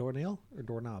 Oh, is it doornail or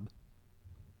doorknob?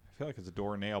 I feel like it's a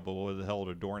doornail, but what the hell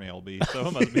would a doornail be? So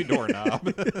it must be doorknob.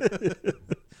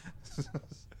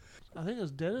 I think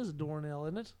it's dead as a doornail,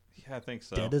 isn't it? Yeah, I think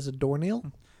so. Dead as a doornail?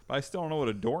 But I still don't know what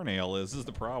a doornail is. This is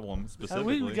the problem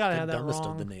specifically. We gotta The have that dumbest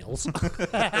wrong. of the nails.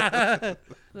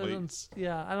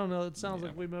 Yeah, I don't know. It sounds Yeah.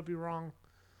 like we might be wrong.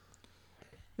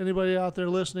 Anybody out there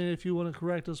listening, if you want to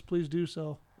correct us, please do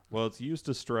so. Well, it's used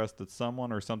to stress that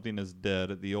someone or something is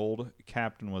dead. The old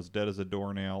captain was dead as a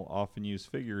doornail, often used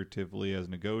figuratively as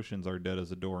Negocians are dead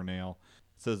as a doornail.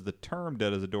 It says the term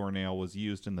dead as a doornail was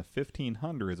used in the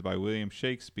 1500s by William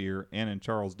Shakespeare and in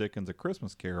Charles Dickens' A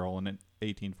Christmas Carol in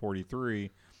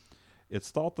 1843.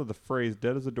 It's thought that the phrase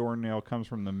dead as a doornail comes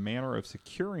from the manner of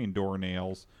securing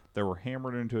doornails that were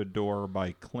hammered into a door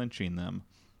by clinching them.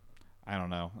 I don't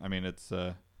know. I mean, it's...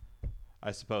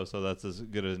 I suppose so. That's as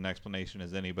good as an explanation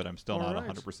as any, but I'm still not All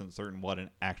right. 100% certain what an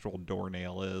actual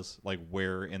doornail is, like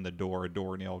where in the door a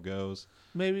doornail goes.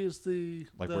 Maybe it's the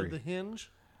Like the, where- the hinge,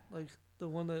 like the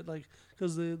one that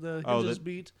because the Oh, hinges that-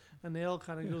 beat, a nail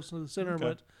kind of goes to the center. Okay.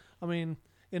 But I mean,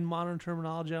 in modern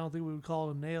terminology, I don't think we would call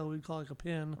it a nail. We'd call it like a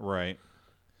pin. Right.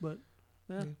 But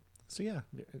yeah, So yeah,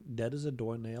 dead as a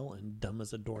doornail and dumb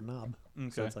as a doorknob. So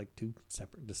Okay. it's like two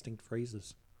separate, distinct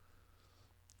phrases.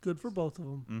 good for both of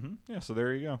them. Mm-hmm. Yeah, so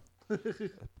there you go.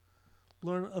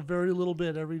 Learn a very little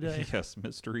bit every day. Yes,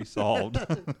 mystery solved.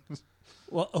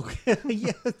 Well, okay,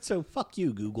 yeah. So fuck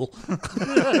you, Google.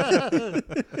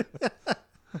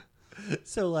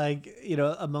 So like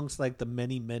amongst like the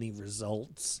many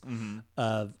results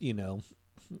of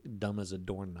dumb as a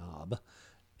doorknob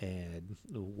and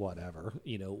whatever,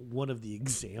 one of the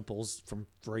examples from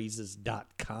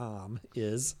phrases.com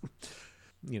is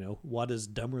what does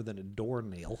dumber than a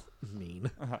doornail mean?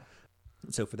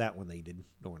 So for that one, they did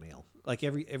doornail. Like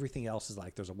everything else is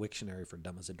like there's a Wiktionary for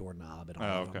dumb as a doorknob and all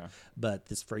Oh, of them. okay. But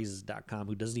this phrases.com,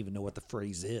 who doesn't even know what the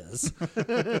phrase is,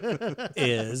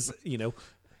 is,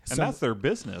 And that's their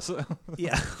business.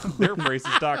 yeah. Their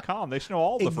phrases.com. They should know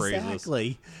all the phrases.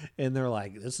 Exactly. And they're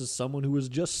like, this is someone who is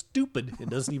just stupid and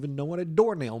doesn't even know what a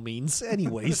doornail means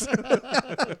anyways.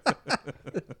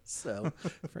 So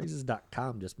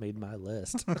phrases.com just made my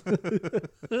list.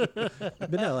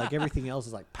 But no, like everything else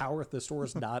is like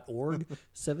powerthesaurus.org,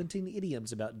 17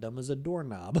 idioms about dumb as a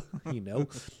doorknob,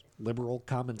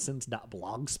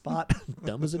 liberalcommonsense.blogspot,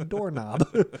 dumb as a doorknob,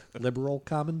 liberal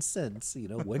common sense,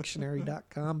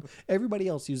 Wiktionary.com. Everybody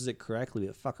else uses it correctly,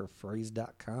 but fucker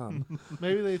phrase.com.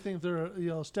 Maybe they think they're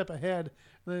a step ahead.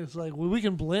 And then it's like, well, we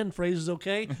can blend phrases,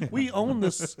 okay? We own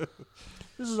this.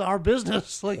 This is our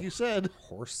business, like you said.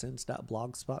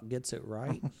 Horsesense.blogspot gets it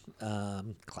right.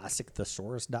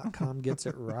 Classicthesaurus.com gets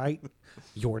it right.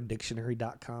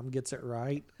 Yourdictionary.com gets it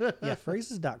right. Yeah,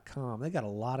 phrases.com, they got a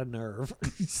lot of nerve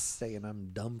saying I'm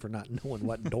dumb for not knowing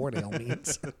what doornail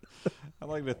means. I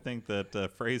like to think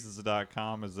that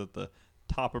phrases.com is at the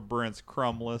top of Brent's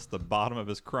crumb list, the bottom of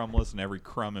his crumb list, and every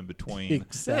crumb in between.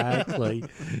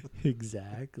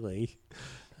 Exactly.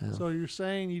 So you're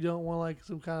saying you don't want like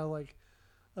some kind of like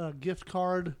gift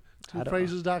card I to don't-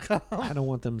 phrases.com I don't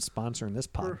want them sponsoring this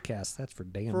podcast. That's for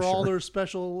damn for sure. all their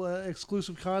special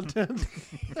exclusive content?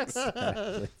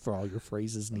 Exactly. For all your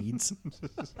phrases needs.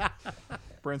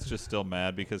 Brent's just still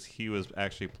mad because he was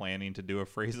actually planning to do a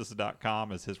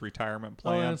phrases.com as his retirement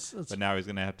plan, it's- but now he's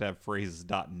going to have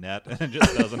phrases.net, and it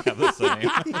just doesn't have the same.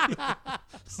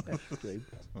 Exactly.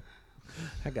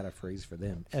 I got a phrase for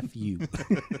them. F you.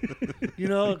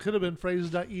 It could have been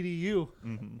phrases.edu.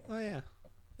 Oh, yeah.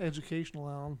 Educational,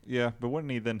 Alan. Yeah, but wouldn't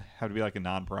he then have to be like a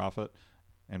nonprofit?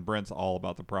 And Brent's all all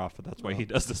about the profit. That's why he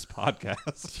does this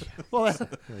podcast. Well,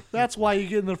 that's why you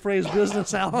get in the phrase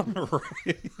business, Alan.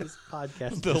 Right. This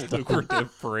podcast The is done.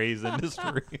 lucrative phrase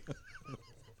industry.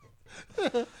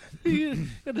 You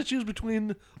had to choose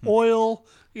between oil,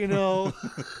 Yeah, all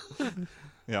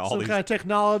some these. kind of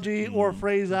technology or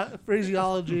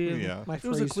phraseology. And Yeah. My it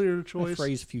was a clear my choice.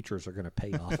 phrase futures are going to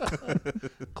pay off.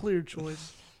 Clear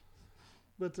choice.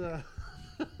 But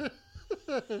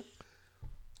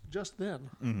just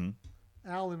then,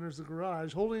 Al enters the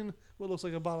garage holding what looks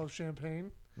like a bottle of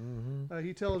champagne.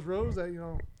 He tells Rose that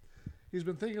he's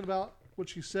been thinking about what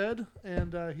she said,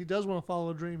 and he does want to follow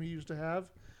a dream he used to have,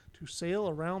 to sail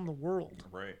around the world.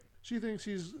 Right. She thinks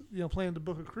he's planning to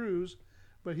book a cruise,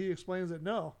 but he explains that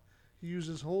no, he used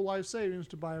his whole life savings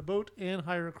to buy a boat and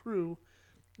hire a crew,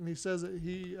 and he says that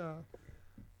he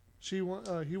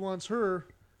wants her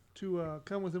to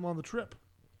come with him on the trip.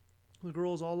 The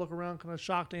girls all look around kind of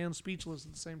shocked and speechless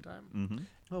at the same time. Mm-hmm.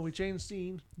 Well, we change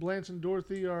scene. Blanche and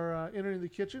Dorothy are entering the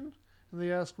kitchen, and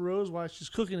they ask Rose why she's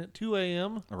cooking at 2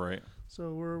 a.m. All right.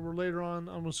 So we're later on,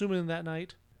 I'm assuming that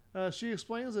night. She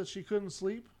explains that she couldn't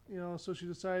sleep, so she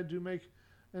decided to make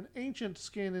an ancient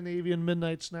Scandinavian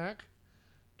midnight snack.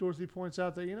 Dorothy points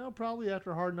out that, probably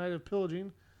after a hard night of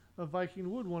pillaging, a Viking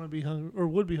would want to be hungry, or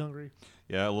would be hungry.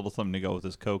 Yeah, a little something to go with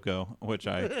this cocoa, which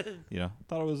I,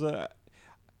 thought it was a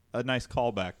nice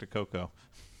callback to Coco.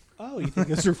 Oh, you think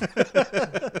it's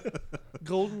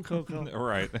Golden cocoa.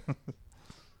 Right.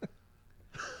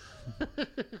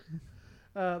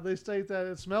 They state that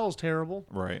it smells terrible,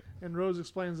 Right. and Rose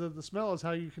explains that the smell is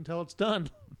how you can tell it's done.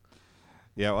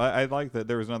 Yeah, well, I like that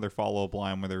there was another follow-up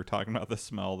line where they were talking about the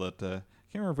smell that, I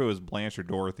can't remember if it was Blanche or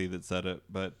Dorothy that said it,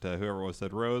 but whoever it was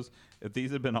said, Rose, if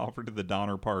these had been offered to the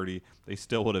Donner Party, they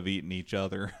still would have eaten each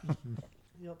other.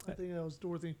 Yep, I think that was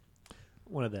Dorothy.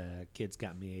 One of the kids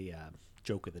got me a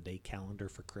joke of the day calendar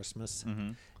for Christmas,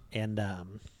 Mm-hmm. and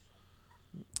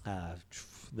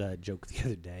the joke the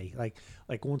other day,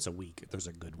 like once a week, there's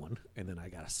a good one, and then I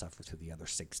got to suffer through the other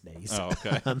 6 days. Oh,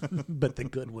 okay. But the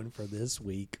good one for this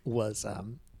week was,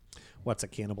 what's a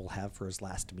cannibal have for his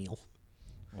last meal?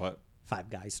 What? 5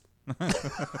 Guys.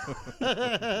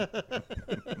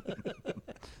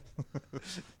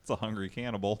 It's a hungry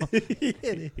cannibal.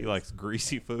 He likes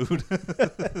greasy food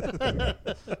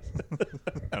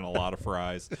and a lot of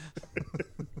fries.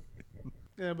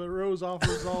 Yeah, but Rose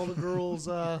offers all the girls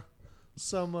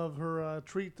some of her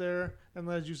treat there, and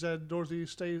as you said, Dorothy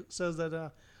says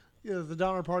that if the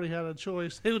Donner Party had a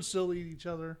choice, they would still eat each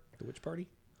other. The which party?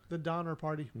 The Donner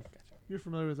Party. You're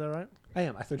familiar with that, right? I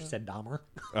am. I thought you said Dahmer.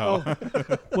 Oh.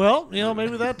 Well,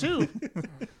 maybe that too.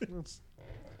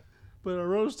 But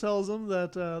Rose tells them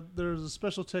that there's a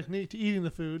special technique to eating the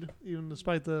food, even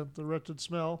despite the wretched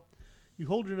smell. You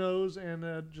hold your nose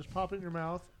and just pop it in your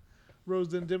mouth. Rose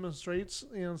then demonstrates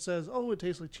and says, "Oh, it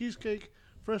tastes like cheesecake,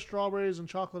 fresh strawberries, and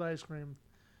chocolate ice cream."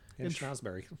 And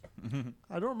Schnozberry.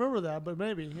 I don't remember that, but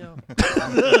maybe, yeah.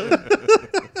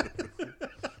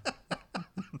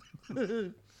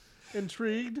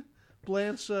 Intrigued,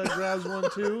 Blanche grabs one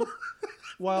too,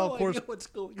 while of course what's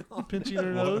going on. pinching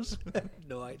her nose. I have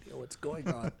no idea what's going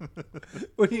on.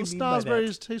 What do you mean by that?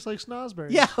 Snozberries taste like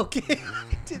snozberries. Yeah, okay.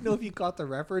 I didn't know if you caught the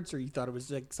reference or you thought it was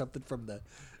like something from the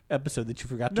episode that you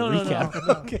forgot to recap.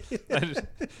 No. Okay.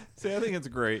 I think it's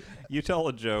great. You tell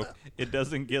a joke, it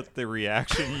doesn't get the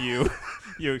reaction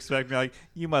you expect. Me like,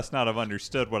 you must not have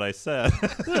understood what I said.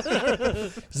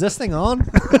 Is this thing on?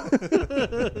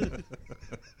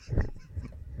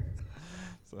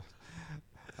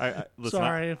 Listen,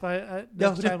 Sorry if I No,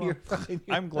 next time you're fine.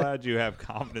 I'm glad you have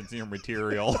confidence in your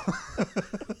material.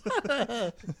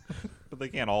 But they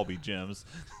can't all be gems.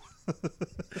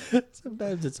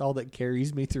 Sometimes it's all that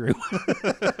carries me through.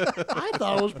 I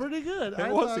thought it was pretty good.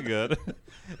 It was good.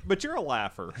 But you're a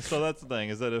laugher. So that's the thing,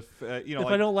 is that if, If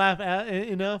I don't laugh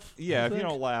enough. yeah, if you think.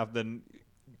 don't laugh, then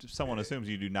someone assumes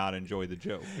you do not enjoy the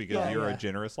joke because Yeah, you're yeah. a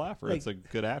generous laugher. Like- It's a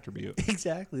good attribute.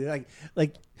 Exactly.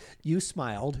 Like you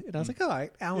smiled, and I was like, all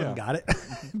right, Alan Yeah. got it.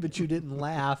 But you didn't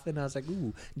laugh, and I was like,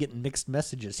 ooh, getting mixed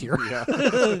messages here. Yeah.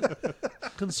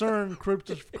 Concern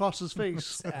crept across his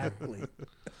face. Exactly.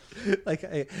 Like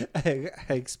I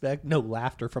expect no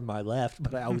laughter from my left,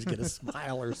 but I always get a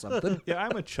smile or something. Yeah,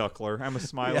 I'm a chuckler. I'm a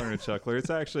smiler and a chuckler. It's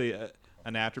actually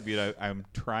an attribute I'm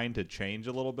trying to change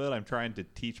a little bit. I'm trying to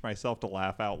teach myself to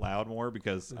laugh out loud more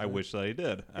because I wish that I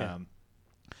did. Yeah.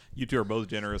 You two are both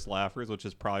generous laughers, which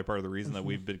is probably part of the reason that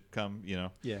we've become,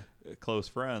 Yeah. close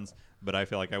friends. But I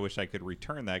feel like I wish I could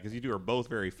return that because you two are both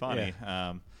very funny.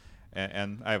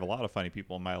 And I have a lot of funny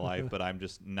people in my life, but I'm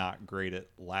just not great at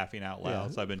laughing out loud.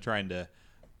 Yeah. So I've been trying to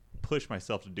push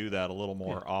myself to do that a little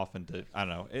more often. To I don't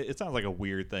know, it sounds like a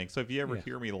weird thing. So if you ever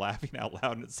hear me laughing out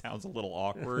loud and it sounds a little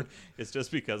awkward, it's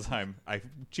just because I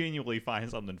genuinely find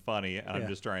something funny and I'm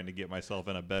just trying to get myself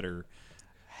in a better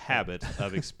habit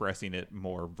of expressing it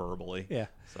more verbally. Yeah.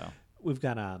 So We've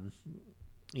got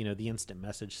the instant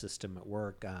message system at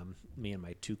work. Me and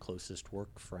my 2 closest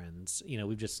work friends,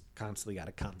 we've just constantly got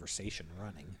a conversation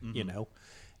running,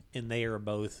 and they are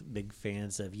both big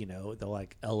fans of, the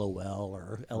like LOL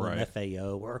or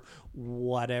LMFAO or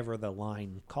whatever the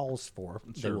line calls for.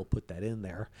 They Sure. will put that in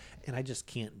there, and I just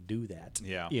can't do that.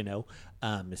 Yeah.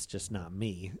 It's just not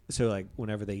me. So like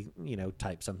whenever they,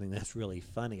 type something that's really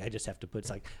funny, I just have to put, it's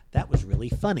like, that was really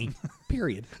funny,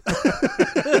 period.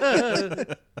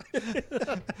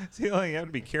 See, you have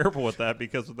to be careful with that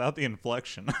because without the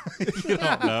inflection, you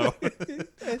don't know.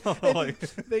 And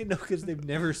they know because they've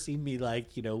never seen me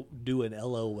do an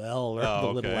LOL or the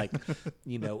little okay.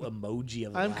 emoji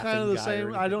of a I'm laughing kind of the guy or same. I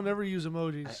anything. don't ever use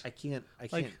emojis. I can't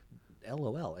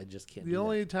LOL. I just can't. The do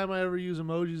only time I ever use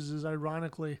emojis is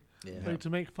ironically, Yeah. to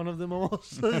make fun of them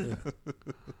almost.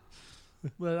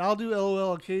 But I'll do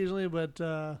LOL occasionally. But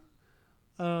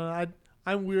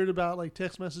I'm weird about like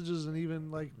text messages, and even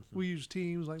like we use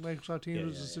Teams, like Microsoft Teams,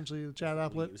 which is essentially the chat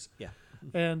that. applet. Yeah.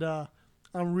 And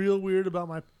I'm real weird about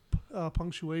my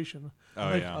punctuation. Oh,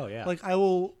 Like, yeah. Oh yeah. Like I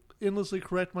will endlessly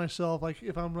correct myself. Like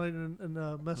if I'm writing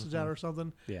a message out or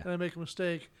something, Yeah. and I make a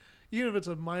mistake, even if it's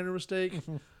a minor mistake,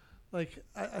 like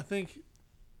I think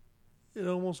it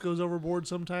almost goes overboard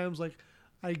sometimes. Like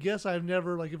I guess I've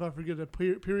never, like if I forget a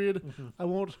period, I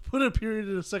won't put a period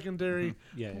in a secondary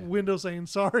Yeah. window saying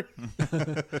sorry.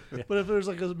 But if there's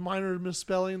like a minor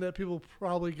misspelling that people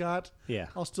probably got, Yeah.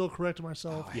 I'll still correct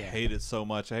myself. I hate it so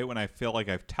much. I hate when I feel like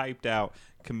I've typed out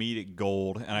comedic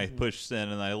gold and I push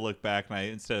send and I look back and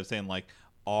instead of saying like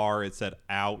R, it said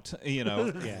out.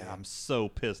 Yeah. I'm so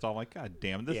pissed off. I'm like, God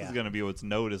damn, this is Yeah. going to be what's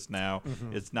noticed now.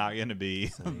 It's not going to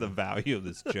be the value of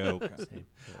this joke.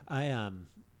 I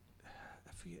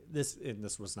forget this, and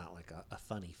this was not like a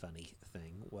funny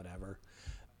thing, whatever.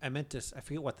 I meant to. I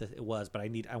forget what it was, but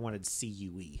I wanted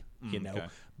CUE, okay.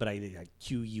 but I did like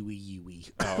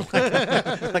QUEUE. Oh,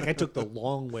 Like I took the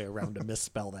long way around to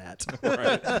misspell that.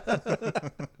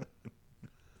 right.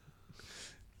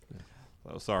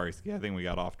 Oh, sorry. I think we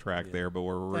got off track there, but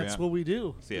we're That's what we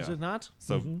do, is Yeah. it not?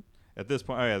 So at this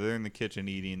point, they're in the kitchen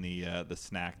eating the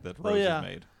snack that Rose yeah. has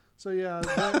made. So yeah,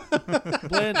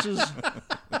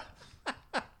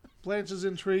 Blanche is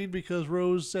intrigued because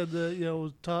Rose said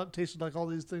that tasted like all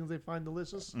these things they find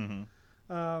delicious.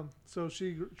 So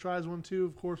she tries one too,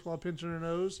 of course, while pinching her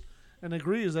nose, and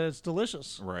agrees that it's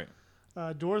delicious. Right.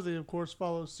 Dorothy, of course,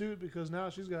 follows suit because now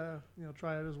she's got to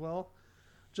try it as well.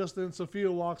 Just then,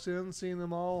 Sophia walks in, seeing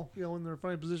them all in their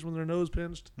funny position with their nose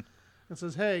pinched, and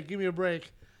says, "Hey, give me a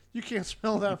break. You can't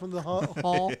smell that from the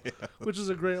hall," which is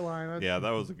a great line. Yeah,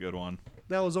 that was a good one.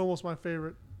 That was almost my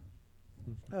favorite.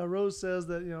 Rose says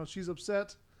that she's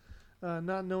upset,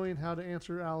 not knowing how to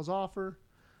answer Al's offer.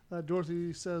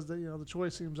 Dorothy says that the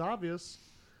choice seems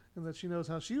obvious, and that she knows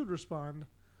how she would respond.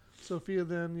 Sophia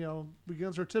then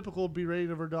begins her typical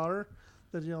berating of her daughter,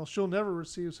 that she'll never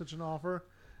receive such an offer,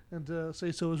 and to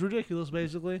say so is ridiculous,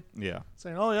 basically. Yeah.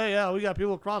 Saying, "Oh yeah, we got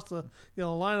people across the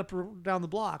line up down the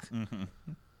block."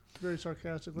 Very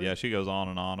sarcastically. Yeah, she goes on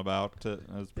and on about it.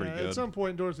 That's pretty good. At some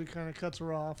point, Dorothy kind of cuts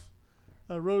her off.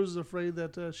 Rose is afraid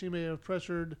that she may have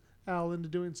pressured Al into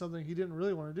doing something he didn't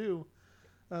really want to do.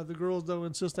 The girls, though,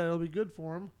 insist that it'll be good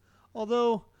for him.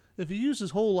 Although, if he used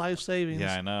his whole life savings,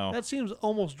 Yeah, I know. that seems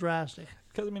almost drastic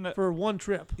Because I mean, for one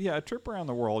trip. yeah, a trip around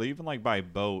the world, even like by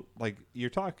boat, like you're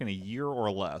talking a year or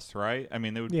less, right? I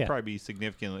mean, it would Yeah. probably be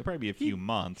significantly, probably be a few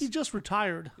months. He just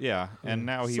retired. Yeah, and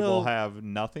now he So- will have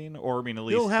nothing, or I mean, at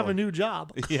least He'll have a like- new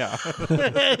job. Yeah,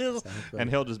 and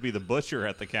he'll just be the butcher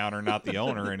at the counter, not the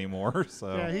owner anymore.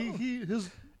 So Yeah, his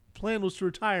plan was to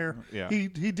retire. Yeah. He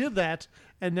did that,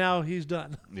 and now he's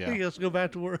done. Yeah. He has to go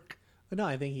back to work. But no,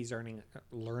 I think he's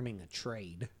learning a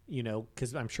trade,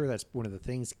 because I'm sure that's one of the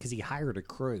things, because he hired a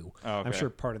crew. Oh, I'm okay. sure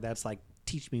part of that's like,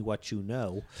 teach me what you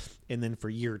know. And then for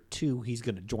year 2, he's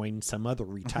going to join some other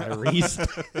retirees.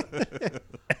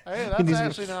 Hey, And he's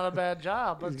that's actually not a bad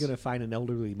job. He's going to find an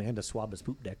elderly man to swab his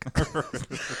poop deck.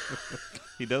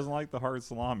 he doesn't like the hard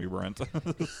salami, Brent.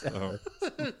 So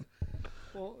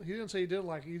Well, he didn't say he didn't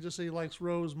like it. He just said he likes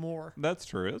Rose more. that's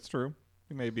true. That's true.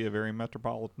 He may be a very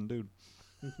metropolitan dude.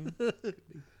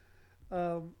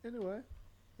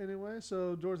 Anyway,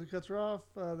 so Dorothy cuts her off.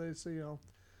 They say,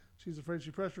 she's afraid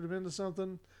she pressured him into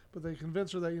something, but they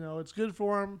convince her that, it's good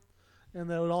for him and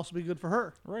that it would also be good for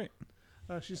her. Right.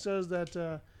 She says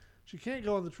that she can't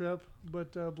go on the trip,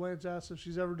 but Blanche asks if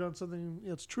she's ever done something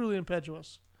that's truly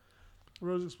impetuous.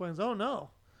 Rose explains, "Oh, no.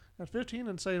 At 15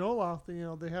 in St. Olaf,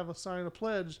 they have a sign, a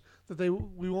pledge that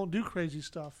we won't do crazy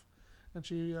stuff." And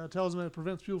she tells them that it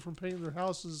prevents people from painting their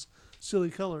houses silly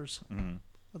colors. Mhm.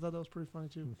 I thought that was pretty funny,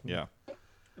 too. Yeah.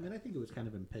 I mean, I think it was kind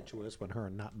of impetuous when her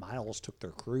and not Miles took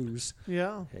their cruise.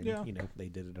 Yeah. And, Yeah. They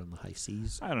did it on the high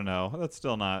seas. I don't know. That's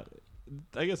still not.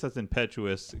 I guess that's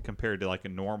impetuous compared to like a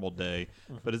normal day,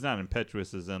 but it's not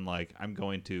impetuous as in like I'm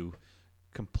going to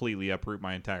completely uproot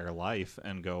my entire life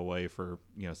and go away for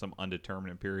some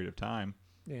undetermined period of time.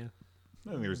 Yeah.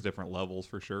 I think there's different levels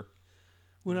for sure.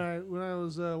 When I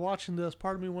was watching this,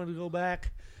 part of me wanted to go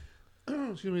back,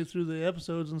 excuse me, through the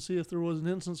episodes and see if there was an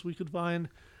instance we could find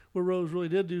where Rose really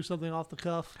did do something off the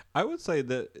cuff. I would say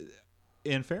that,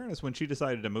 in fairness, when she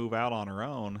decided to move out on her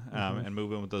own and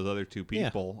move in with those other two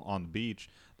people on the beach,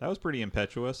 that was pretty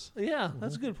impetuous. Yeah,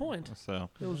 that's a good point. So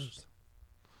It was.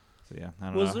 yeah, I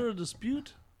don't Was know. there a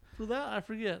dispute for that? I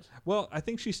forget. Well, I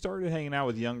think she started hanging out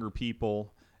with younger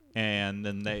people, and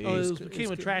then they.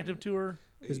 Became attractive to her.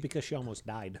 It was because she almost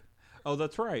died. Oh,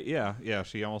 that's right. Yeah, yeah.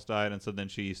 She almost died, and so then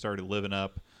she started living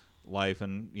up life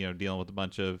and dealing with a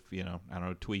bunch of I don't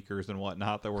know, tweakers and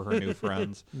whatnot that were her new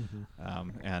friends,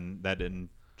 and that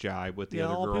didn't jibe with the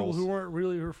other all girls. people who weren't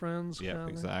really her friends. Yeah, kinda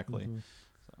thing. exactly.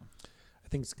 I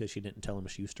think it's because she didn't tell him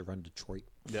she used to run Detroit.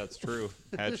 That's true.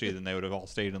 Had she, then they would have all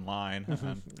stayed in line.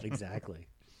 Exactly.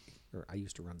 Or I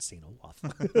used to run St. Olaf.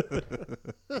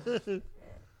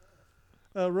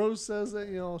 Rose says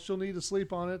that she'll need to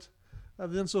sleep on it.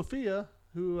 Then Sophia,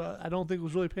 who I don't think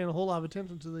was really paying a whole lot of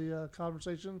attention to the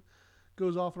conversation,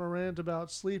 goes off on a rant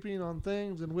about sleeping on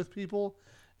things and with people,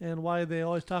 and why they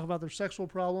always talk about their sexual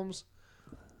problems.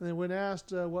 And then when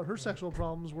asked what her sexual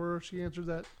problems were, she answered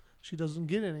that she doesn't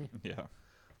get any. Yeah.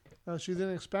 She then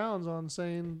expounds on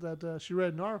saying that she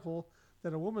read an article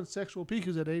that a woman's sexual peak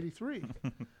is at 83.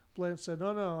 Blanche said,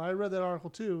 no, I read that article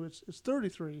too. It's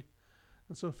 33.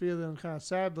 And Sophia then kind of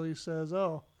sadly says,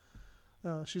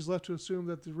 she's left to assume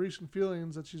that the recent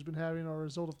feelings that she's been having are a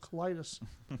result of colitis,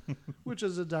 which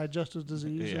is a digestive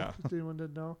disease, Yeah. if anyone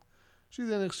didn't know. She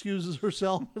then excuses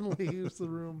herself and leaves the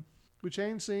room. We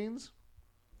change scenes.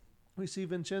 We see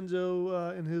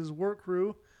Vincenzo and his work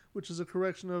crew, which is a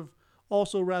correction of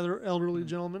also rather elderly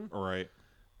gentlemen. Right.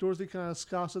 Dorothy kind of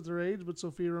scoffs at their age, but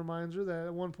Sophia reminds her that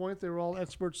at one point they were all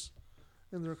experts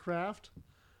in their craft.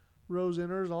 Rose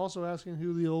enters, also asking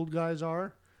who the old guys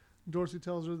are. Dorothy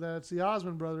tells her that it's the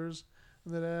Osmond brothers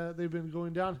and that they've been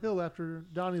going downhill after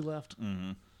Donnie left.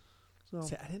 Mm-hmm. So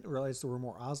See, I didn't realize there were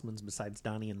more Osmonds besides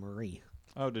Donnie and Marie.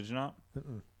 Oh, did you not?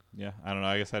 Yeah, I don't know.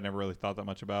 I guess I never really thought that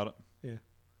much about it. Yeah.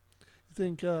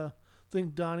 you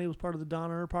think Donnie was part of the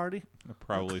Donner party?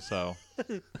 Probably so.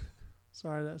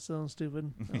 Sorry, that sounds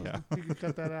stupid. Yeah. You can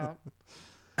cut that out.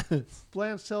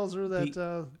 Blanche tells her that...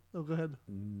 go ahead.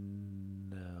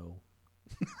 No.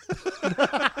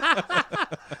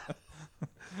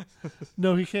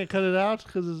 No, he can't cut it out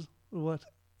because what?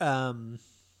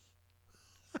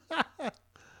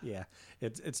 Yeah,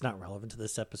 it's not relevant to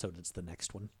this episode. It's the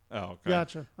next one. Oh, okay.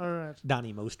 Gotcha. All right.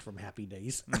 Donnie Most from Happy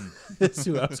Days. That's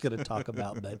who I was going to talk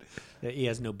about, but he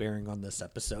has no bearing on this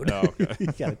episode. Oh, okay. You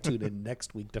got to tune in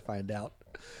next week to find out.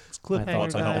 It's My thoughts cliffhanger, on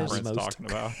What Donnie guys. Brent's Most. talking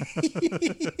about.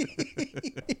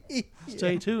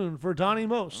 Stay tuned for Donnie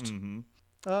Most. Mm-hmm.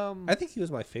 I think he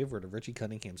was my favorite of Richie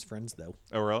Cunningham's friends, though.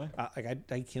 Oh, really? I'd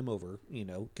take him over,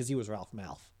 because he was Ralph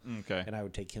Malph, Okay. and I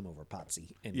would take him over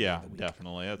Potsy. any day Yeah, of the week.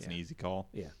 definitely. That's an Yeah. easy call.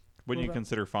 Yeah. Wouldn't you What about-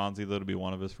 consider Fonzie, though, to be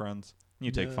one of his friends? You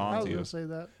take No. I was Fonzie. going to say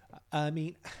that. I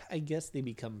mean, I guess they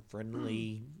become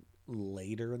friendly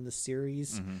later in the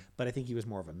series, but I think he was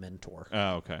more of a mentor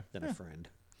Oh, okay. than a friend,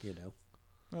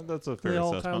 Well, that's a fair They all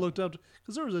assessment. kind of looked up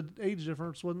because there was an age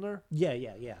difference, wasn't there? Yeah,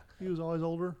 yeah, yeah. He was always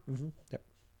older, Yep.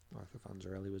 Arthur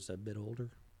Fonzarelli was a bit older.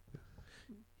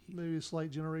 maybe a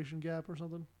slight generation gap or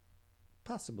something.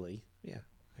 Possibly. Yeah,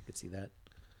 I could see that.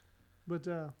 But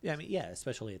Yeah, I mean, yeah,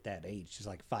 especially at that age. Just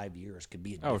like 5 years could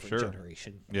be a Oh, different sure.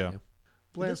 generation. Yeah. It does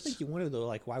Blanche, make you wonder, though,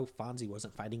 like why Fonzie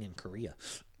wasn't fighting in Korea.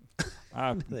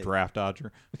 Draft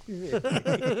dodger.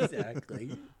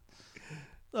 Exactly.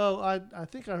 I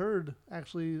think I heard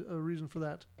actually a reason for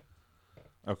that.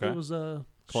 Okay. It was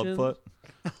Clubfoot.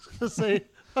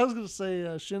 I was gonna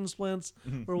say shin splints,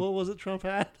 or what was it Trump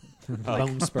had?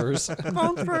 Bone spurs.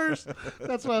 Bone spurs.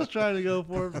 That's what I was trying to go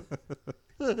for.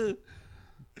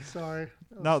 Sorry.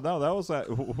 No, that was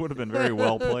would have been very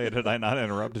well played had I not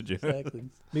interrupted you. Exactly.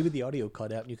 Maybe the audio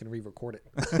cut out and you can re-record it.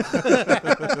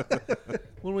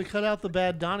 When we cut out the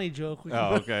bad Donnie joke, we can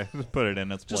Oh, okay. Just put it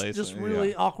in its place. just Yeah.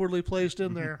 really awkwardly placed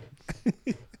in there.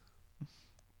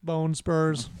 Bone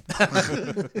spurs.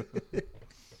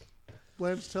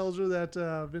 Blanche tells her that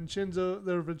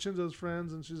they're Vincenzo's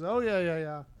friends, and she's, oh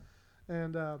yeah.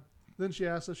 And then she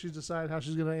asks if she's decided how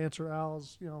she's going to answer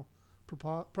Al's,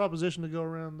 proposition to go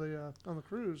around on the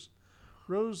cruise.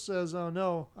 Rose says, "Oh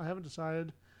no, I haven't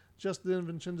decided." Just then,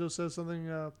 Vincenzo says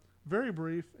something very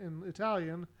brief in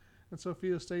Italian, and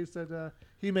Sophia states that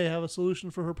he may have a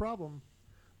solution for her problem.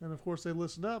 And of course, they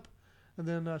listen up, and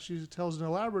then she tells an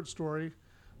elaborate story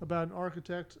about an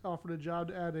architect offered a job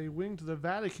to add a wing to the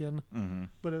Vatican,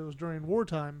 but it was during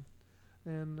wartime,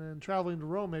 and traveling to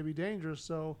Rome may be dangerous,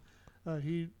 so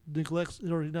he neglects,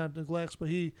 or he not neglects, but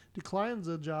he declines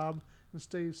the job and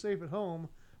stays safe at home,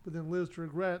 but then lives to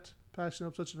regret passing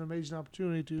up such an amazing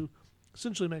opportunity to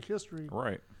essentially make history.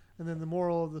 Right. And then the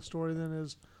moral of the story then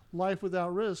is life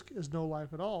without risk is no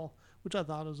life at all, which I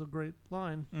thought was a great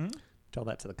line. Tell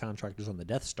that to the contractors on the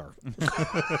Death Star.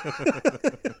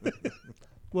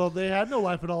 Well, they had no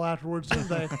life at all afterwards, didn't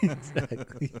they?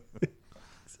 Exactly.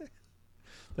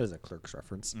 There's a Clerks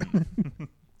reference.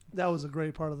 That was a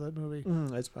great part of that movie.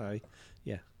 That's probably,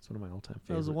 it's one of my all-time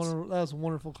That favorites. was a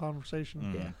wonderful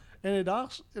conversation. Yeah. And it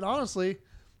honestly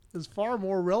is far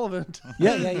more relevant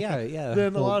Yeah.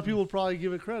 than a lot of people probably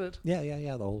give it credit. Yeah.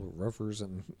 The whole rovers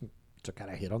and took out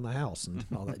a hit on the house and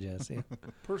all that jazz. Yeah.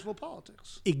 Personal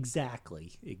politics. Exactly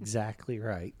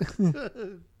right.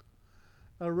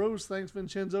 Rose thanks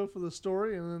Vincenzo for the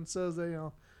story and then says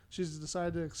that she's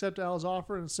decided to accept Al's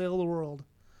offer and sail the world.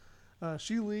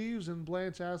 She leaves and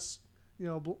Blanche asks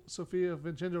Sophia if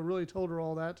Vincenzo really told her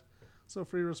all that.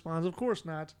 Sophia responds, "Of course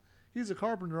not. He's a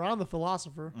carpenter. I'm the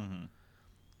philosopher."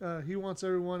 He wants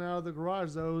everyone out of the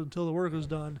garage though until the work is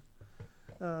done.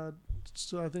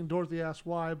 So I think Dorothy asks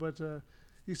why, but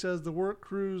he says the work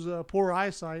crew's poor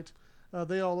eyesight.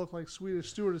 They all look like Swedish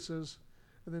stewardesses.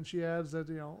 And then she adds that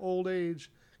old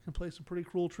age can play some pretty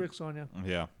cruel tricks on you.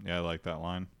 Yeah, I like that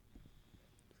line.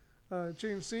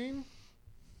 Change scene,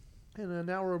 and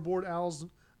now we're aboard Al's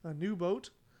new boat.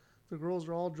 The girls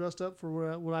are all dressed up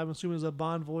for what I'm assuming is a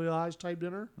Bon Voyage type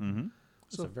dinner. Mm-hmm.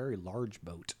 It's a very large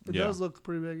boat. It does look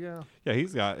pretty big, yeah.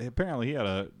 Yeah, apparently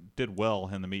he did well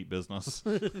in the meat business.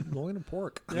 Loin and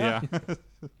pork. Yeah.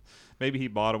 Maybe he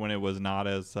bought it when it was not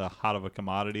as hot of a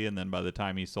commodity, and then by the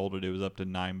time he sold it, it was up to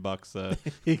 $9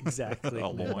 Exactly. a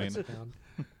loin.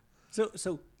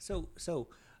 So,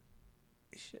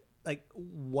 like,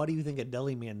 what do you think a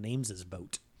deli man names his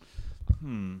boat? What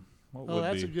Oh, would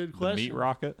that's be a good the question. meat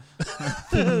rocket?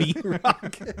 The meat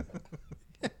rocket.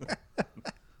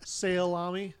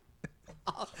 Salami.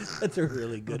 That's a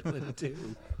really good one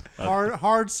too.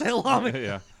 Hard salami.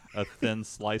 Yeah, a thin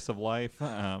slice of life.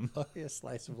 Oh yeah,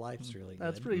 slice of life's really good.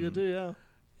 That's pretty good too, yeah.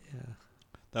 Yeah.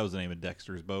 That was the name of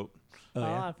Dexter's boat. Oh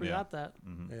yeah. I forgot that.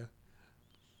 Yeah.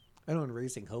 I know in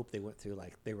Raising Hope they went through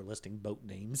they were listing boat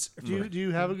names. Do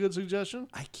you have a good suggestion?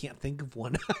 I can't think of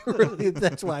one. Really,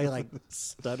 that's why I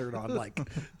stuttered on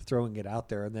throwing it out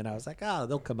there, and then I was like,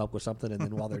 they'll come up with something, and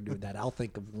then while they're doing that, I'll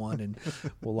think of one, and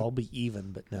we'll all be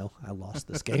even. But no, I lost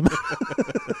this game.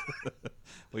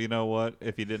 Well, you know what?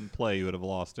 If you didn't play, you would have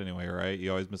lost anyway, right? You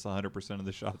always miss 100% of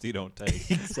the shots you don't take.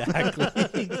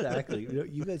 Exactly.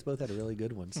 You guys both had really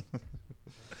good ones.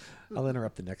 I'll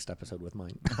interrupt the next episode with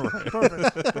mine.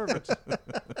 Perfect.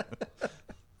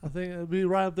 I think it'd be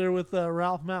right up there with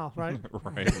Ralph Mouth, right?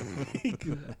 Right.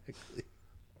 Exactly.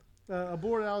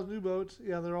 Aboard Al's new boat,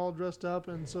 they're all dressed up,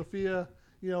 and Sophia,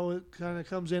 it kind of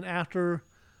comes in after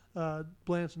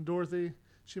Blanche and Dorothy.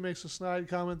 She makes a snide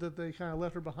comment that they kind of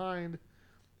left her behind,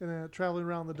 and traveling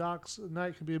around the docks at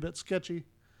night can be a bit sketchy.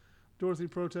 Dorothy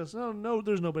protests, no,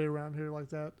 there's nobody around here like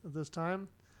that at this time.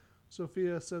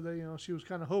 Sophia said that she was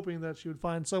kind of hoping that she would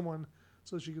find someone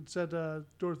so she could set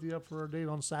Dorothy up for a date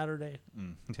on Saturday.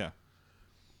 Yeah.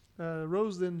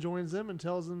 Rose then joins them and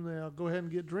tells them they'll go ahead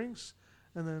and get drinks,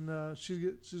 and then she's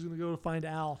going to go to find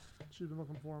Al. She's been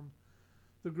looking for him.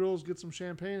 The girls get some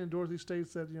champagne, and Dorothy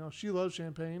states that she loves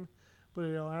champagne, but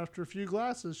after a few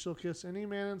glasses she'll kiss any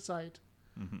man in sight.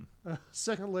 A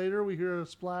second later, we hear a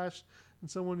splash, and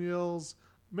someone yells,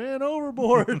 "Man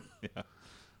overboard!" Yeah.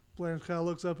 Blanche kind of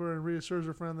looks up at her and reassures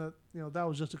her friend that that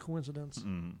was just a coincidence.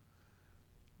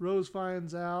 Rose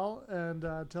finds Al and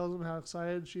tells him how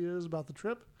excited she is about the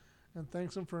trip, and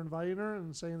thanks him for inviting her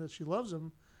and saying that she loves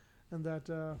him, and that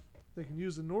they can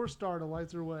use the North Star to light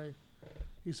their way.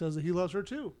 He says that he loves her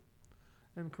too,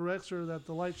 and corrects her that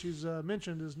the light she's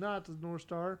mentioned is not the North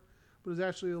Star, but is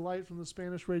actually a light from the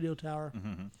Spanish radio tower.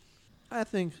 I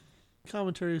think,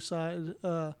 commentary side,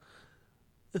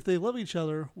 if they love each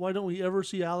other, why don't we ever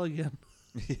see Al again?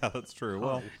 Yeah, that's true.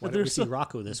 Well, Why don't we see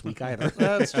Rocco this week either?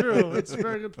 That's true. It's a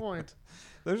very good point.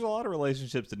 there's a lot of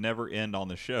relationships that never end on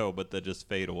the show, but that just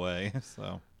fade away.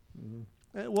 So,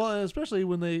 Well, especially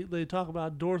when they talk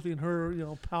about Dorothy and her,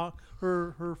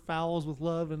 her fouls with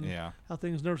love and how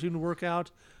things never seem to work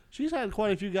out. She's had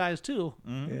quite a few guys too.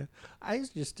 Yeah, I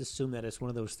just assume that it's one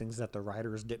of those things that the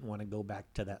writers didn't want to go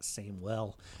back to that same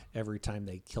well every time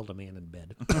they killed a man in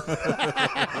bed.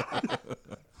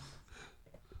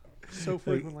 So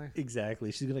frequently.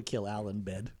 Exactly. She's gonna kill Al in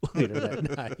bed later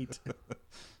that night.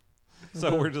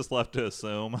 so we're just left to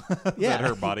assume that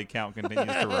her body count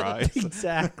continues to rise.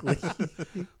 Exactly.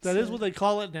 That is what they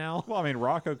call it now. Well, I mean,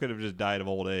 Rocco could have just died of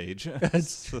old age.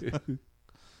 That's true.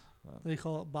 They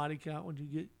call it body count when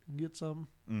you get some.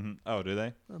 Mm-hmm. Oh, do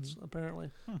they? That's apparently.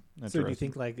 So do you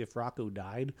think like if Rocco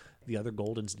died, the other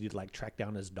Goldens need to like track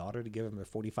down his daughter to give him their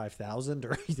 $45,000,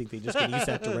 or you think they just can use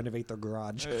that to renovate their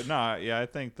garage? No, yeah, I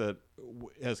think that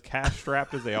as cash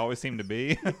strapped as they always seem to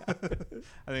be, I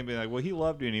think being like, well, he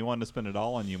loved you and he wanted to spend it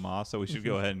all on you, Ma, so we should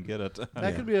go ahead and get it.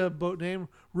 That could be a boat name,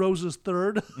 Rose's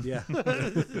Third. Yeah.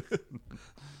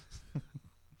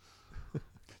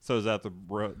 So is that the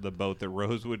boat that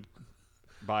Rose would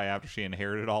buy after she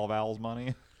inherited all of Al's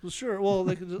money? Well, sure. Well,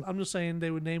 they could I'm just saying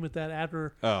they would name it that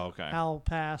after Oh, okay. Al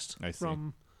passed I see.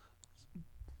 from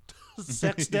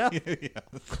sex death. Yeah.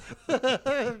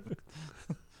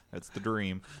 That's the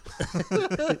dream.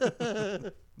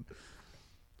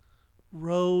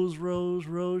 Rose,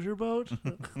 your boat.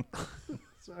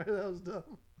 Sorry, that was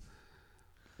dumb.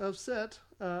 Upset,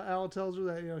 Al tells her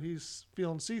that he's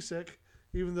feeling seasick,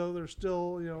 even though they're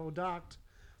still docked,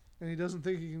 and he doesn't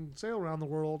think he can sail around the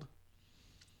world.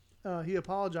 He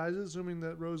apologizes, assuming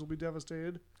that Rose will be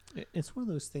devastated. It's one of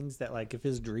those things that, like, if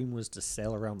his dream was to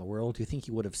sail around the world, do you think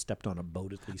he would have stepped on a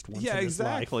boat at least once Yeah, in his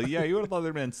life? exactly. Yeah, you would have thought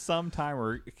there'd been some time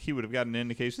where he would have gotten an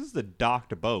indication. This is a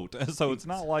docked boat, so it's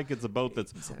not like it's a boat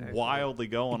that's wildly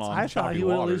going on I thought choppy he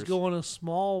would waters. at least go on a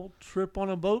small trip on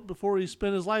a boat before he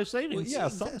spent his life savings. Well, yeah,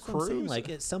 some That's what I'm saying. cruise. Like,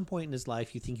 at some point in his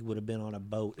life, you think he would have been on a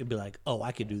boat and be like, oh,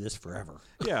 I could do this forever.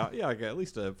 yeah, like at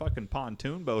least a fucking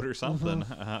pontoon boat or something.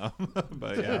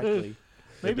 But yeah, Exactly.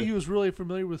 Maybe he was really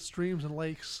familiar with streams and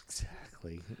lakes.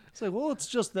 Exactly. It's like, well, it's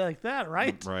just like that,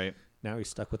 right? right. Now he's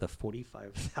stuck with a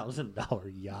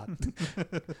 $45,000 yacht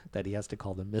that he has to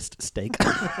call the Mist Steak.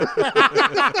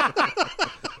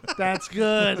 That's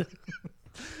good.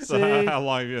 So See? how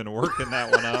long have you been working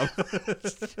that one up?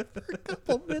 A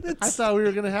couple minutes. I thought we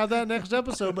were going to have that next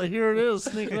episode, but here it is,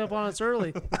 sneaking up on us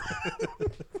early.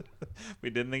 We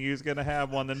didn't think he was going to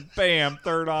have one, then bam,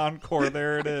 third encore,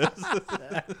 there it is.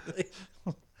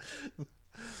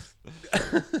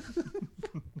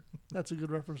 That's a good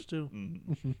reference, too.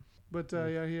 Mm. But,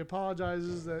 yeah, he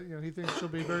apologizes that, he thinks she'll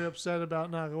be very upset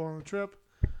about not going on the trip.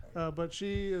 But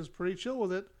she is pretty chill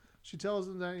with it. She tells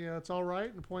him that, it's all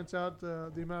right and points out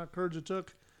the amount of courage it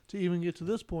took to even get to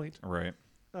this point. Right.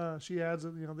 She adds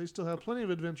that, they still have plenty of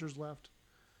adventures left.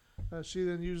 She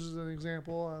then uses an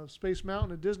example of Space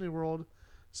Mountain at Disney World,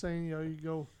 saying,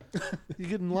 you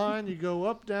get in line, you go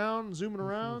up, down, zooming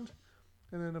around.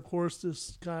 And then, of course,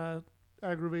 this kind of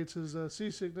aggravates his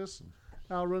seasickness.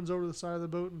 Al runs over to the side of the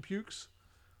boat and pukes.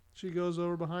 She goes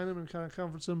over behind him and kind of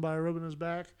comforts him by rubbing his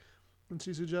back. And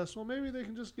she suggests, well, maybe they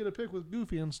can just get a pic with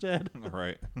Goofy instead.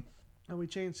 Right. And we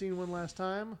change scene one last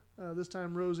time. This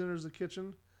time Rose enters the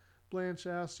kitchen. Blanche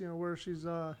asks, where she's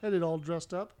headed all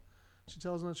dressed up. She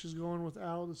tells him that she's going with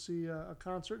Al to see a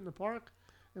concert in the park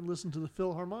and listen to the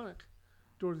Philharmonic.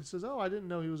 Dorothy says, oh, I didn't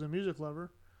know he was a music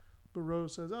lover. But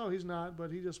Rose says, oh, he's not,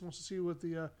 but he just wants to see what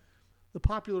the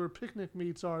popular picnic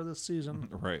meets are this season.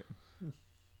 Right.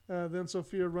 Then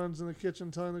Sophia runs in the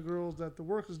kitchen telling the girls that the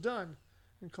work is done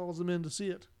and calls them in to see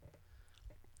it.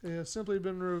 It has simply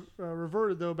been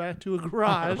reverted, though, back to a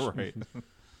garage. Right.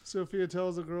 Sophia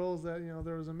tells the girls that,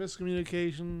 there was a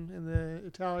miscommunication in the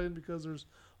Italian because there's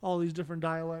all these different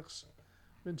dialects.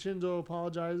 Vincenzo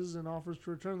apologizes and offers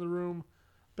to return the room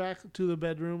back to the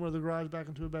bedroom, or the garage back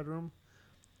into a bedroom.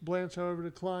 Blanche, however,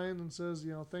 declines and says,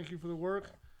 thank you for the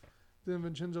work. Then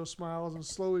Vincenzo smiles and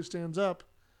slowly stands up.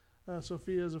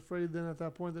 Sophia is afraid then at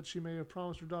that point that she may have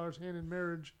promised her daughter's hand in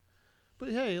marriage. But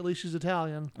hey, at least she's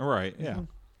Italian. Right, yeah.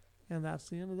 And that's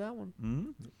the end of that one.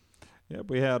 Mm-hmm. Yep,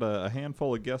 we had a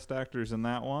handful of guest actors in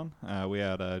that one. We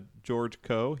had George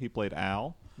Coe. He played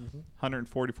Al.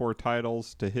 144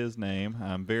 titles to his name.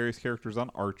 Various characters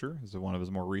on Archer. This is one of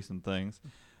his more recent things.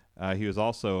 He was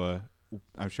also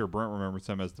I'm sure Brent remembers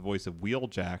him as the voice of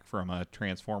Wheeljack from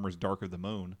Transformers: Dark of the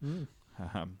Moon.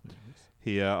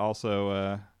 He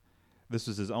also this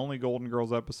was his only Golden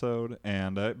Girls episode,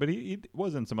 and but he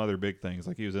was in some other big things,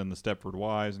 like he was in the Stepford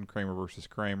Wives and Kramer versus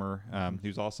Kramer. He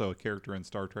was also a character in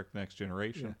Star Trek: Next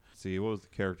Generation. Yeah. See, what was the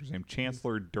character's name?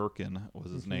 Chancellor Durkin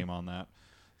was his name on that.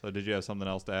 So did you have something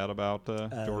else to add about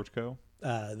George Coe?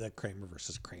 The Kramer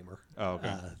versus Kramer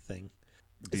thing.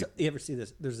 So, you ever see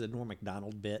this? There's a Norm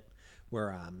Macdonald bit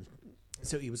where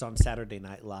so he was on Saturday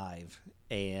Night Live,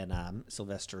 and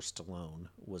Sylvester Stallone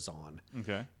was on.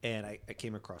 Okay. And I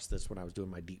came across this when I was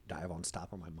doing my deep dive on Stop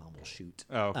or My Mom Will Shoot.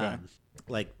 Oh, okay.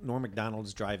 Like Norm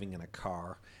Macdonald's driving in a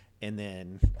car, and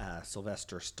then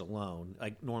Sylvester Stallone,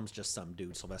 like Norm's just some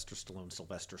dude, Sylvester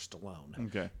Stallone.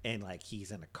 Okay. And like he's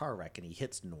in a car wreck and he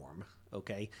hits Norm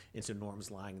okay? And so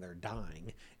Norm's lying there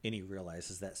dying, and he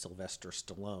realizes that Sylvester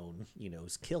Stallone,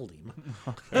 has killed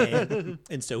him.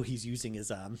 And so he's using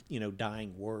his,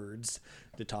 dying words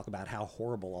to talk about how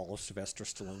horrible all of Sylvester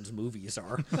Stallone's movies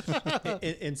are.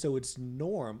 and so it's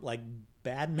Norm, like,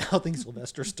 bad-mouthing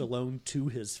Sylvester Stallone to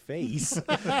his face.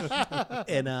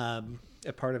 And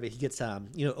a part of it, he gets,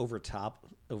 over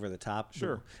the top.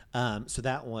 Sure. So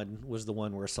that one was the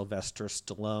one where Sylvester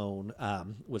Stallone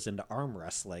was into arm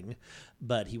wrestling,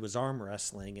 but he was arm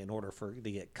wrestling in order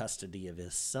to get custody of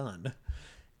his son.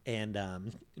 And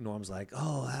Norm's like,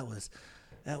 "Oh,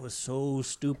 that was so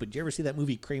stupid. Did you ever see that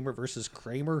movie Kramer versus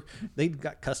Kramer? They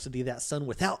got custody of that son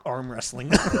without arm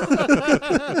wrestling."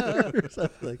 Or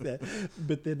something like that.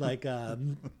 But then, like,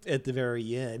 at the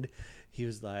very end, he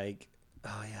was like,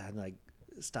 "Oh yeah," and like,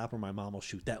 "Stop or my mom will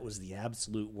shoot. That was the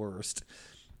absolute worst."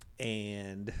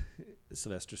 And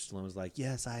Sylvester Stallone was like,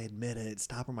 "Yes, I admit it.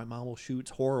 Stop or my mom will shoot. It's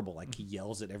horrible." Like, he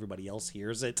yells it, everybody else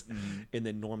hears it. And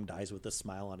then Norm dies with a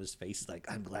smile on his face, like,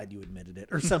 "I'm glad you admitted it,"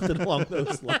 or something along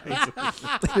those lines.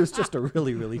 It was just a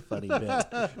really, really funny bit.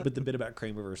 But the bit about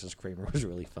Kramer versus Kramer was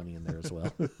really funny in there as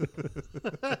well.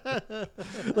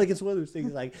 Like, it's one of those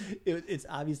things, like, it's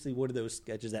obviously one of those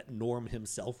sketches that Norm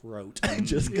himself wrote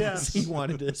just because he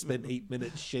wanted to spend 8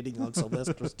 minutes shitting on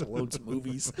Sylvester Stallone's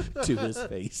movies to his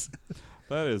face.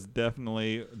 That is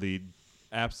definitely the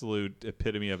absolute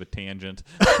epitome of a tangent.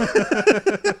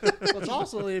 Well, it's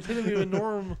also the epitome of a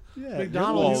Norm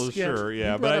McDonald Well, sketch. sure,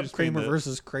 yeah, But but I just Kramer mean that-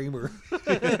 versus Kramer.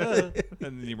 and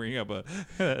then you bring up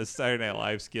a Saturday Night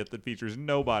Live skit that features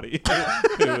nobody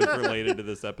who is related to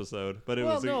this episode, but it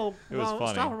was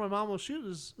funny. Stop or my mom will shoot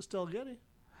is Estelle Getty.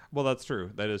 Well, that's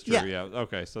true. That is true. Yeah. Yeah.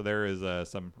 Okay, so there is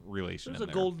some relation. There's in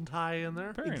a there. golden tie in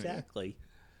there. Very neat. Exactly.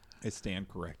 I stand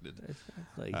corrected.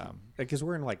 Because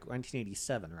we're in like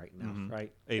 1987 right now,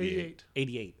 right? 88.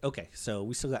 88. Okay, so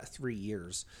we still got 3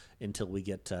 years until we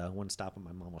get One Stop and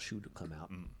My Mom Will Shoot to come out.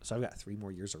 So I've got 3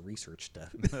 more years of research to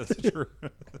That's true.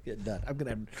 get done. I'm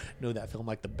gonna know that film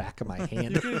like the back of my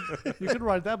hand, You could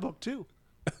write that book too.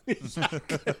 just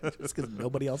because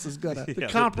nobody else is gonna. Yeah,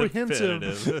 comprehensive.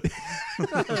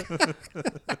 definitive.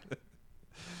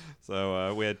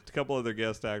 So we had a couple other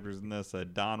guest actors in this.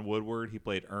 Don Woodward, he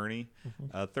played Ernie.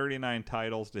 39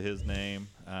 titles to his name.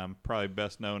 Probably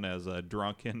best known as a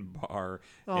drunken bar.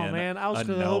 Oh, and man, I was a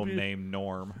gonna hope gnome you- named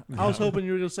Norm. I was hoping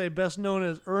you were going to say best known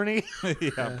as Ernie.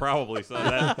 Yeah, probably so.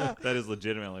 That is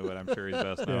legitimately what I'm sure he's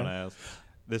best known as.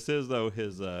 This is, though,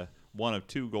 his one of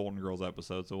 2 Golden Girls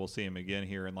episodes, so we'll see him again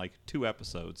here in like 2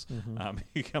 episodes.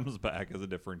 He comes back as a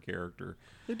different character.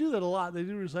 They do that a lot. They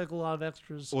do recycle a lot of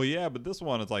extras. Well, yeah, but this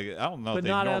one, it's like, I don't know But if they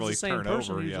not as normally the same turn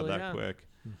person over usually, that yeah. quick.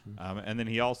 And then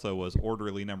he also was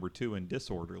orderly number 2 in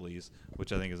Disorderlies,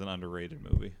 which I think is an underrated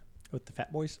movie. With the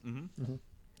Fat Boys.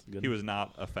 He was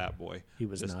not a fat boy. He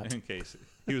was just not. In case.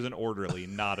 He was an orderly,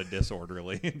 not a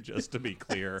disorderly, just to be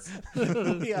clear.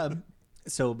 Yeah.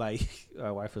 So my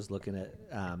wife was looking at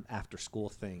after school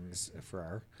things for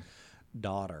our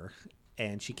daughter,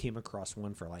 and she came across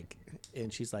one for like,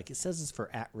 and she's like, "It says it's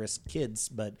for at-risk kids,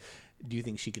 but do you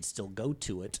think she could still go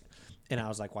to it?" And I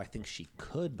was like, "Well, I think she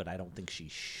could, but I don't think she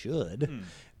should."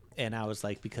 And I was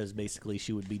like, because basically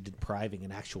she would be depriving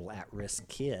an actual at-risk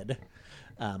kid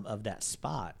of that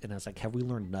spot. And I was like, have we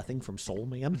learned nothing from Soul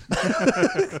Man?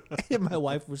 And my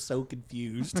wife was so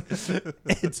confused.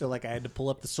 And so, like, I had to pull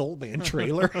up the Soul Man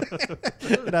trailer.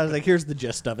 And I was like, here's the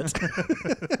gist of it.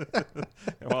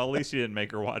 Well, at least you didn't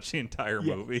make her watch the entire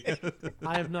movie.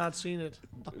 I have not seen it.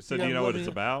 So do you know what it's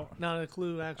about? Not a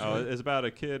clue, Oh, actually. it's about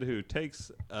a kid who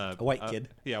takes A white kid.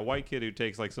 Yeah, a white kid who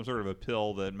takes like some sort of a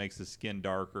pill that makes his skin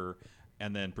darker,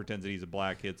 and then pretends that he's a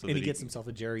black kid. So And that he gets himself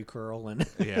a Jerry curl. And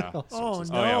Yeah. Oh, Oh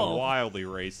no. yeah, wildly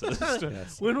racist.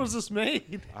 yes. When was this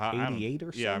made? I don't- 88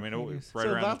 or Yeah, I so, mean, it maybe? was right So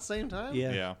around. about the same time?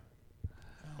 Yeah. Yeah.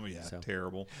 Oh yeah, So.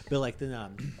 terrible. But like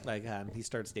then, he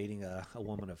starts dating a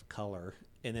woman of color,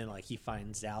 and then like he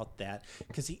finds out that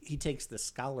because he takes the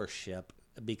scholarship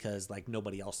because like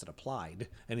nobody else had applied,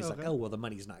 and he's like, Okay. oh well, the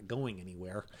money's not going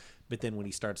anywhere. But then when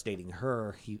he starts dating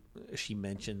her, she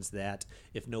mentions that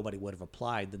if nobody would have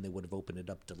applied, then they would have opened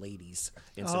it up to ladies,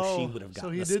 and so she would have so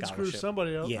gotten he the did screw scholarship.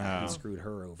 somebody up. Yeah, Oh. he screwed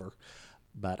her over.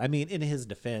 But I mean, in his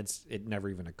defense, it never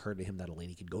even occurred to him that a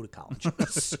lady could go to college.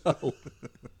 So.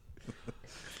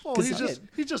 Oh, 'Cause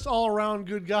he's just all around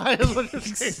good guy. Is what you're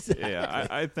saying. Yeah,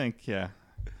 I think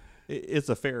it's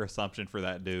a fair assumption for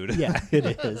that dude. Yeah, it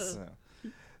is.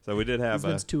 So we did He have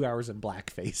spends 2 hours in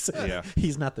blackface. Yeah.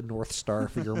 He's not the North Star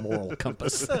for your moral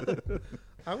compass.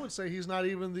 I would say he's not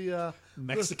even the.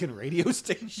 Mexican radio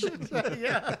station.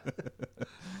 Yeah.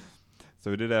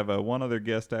 So we did have one other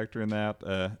guest actor in that.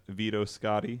 Vito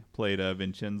Scotti played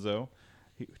Vincenzo.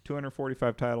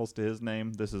 245 titles to his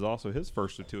name. This is also his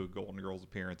first of 2 Golden Girls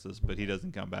appearances, but he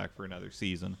doesn't come back for another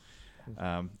season.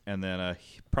 And then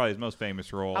probably his most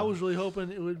famous role. I was really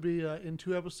hoping it would be in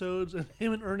 2 episodes, and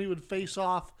him and Ernie would face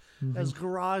off as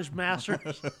garage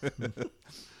masters.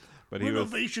 But he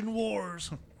was Renovation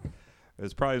Wars.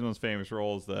 It's probably his most famous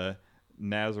role is the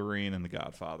Nazarene and the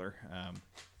Godfather.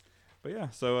 But yeah,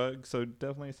 so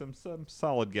definitely some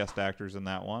solid guest actors in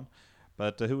that one.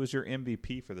 But who was your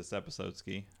MVP for this episode,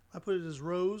 Ski? I put it as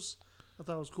Rose. I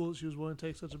thought it was cool that she was willing to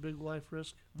take such a big life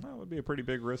risk. That would be a pretty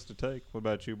big risk to take. What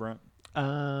about you, Brent?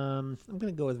 I'm going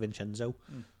to go with Vincenzo,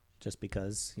 just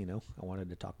because, I wanted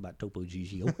to talk about Topo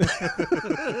Gigio.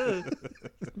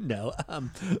 No,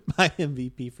 my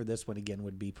MVP for this one again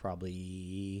would be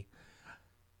probably...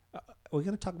 are we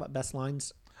going to talk about best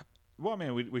lines? Well, I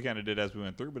mean, we kind of did as we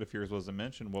went through, but if yours wasn't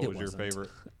mentioned, what was your favorite?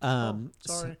 Sorry.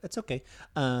 So, it's okay.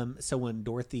 So when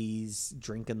Dorothy's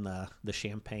drinking the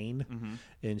champagne,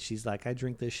 and she's like, I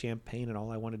drink this champagne, and all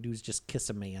I want to do is just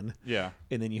kiss a man. Yeah.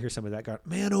 And then you hear some of that go,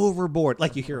 man overboard.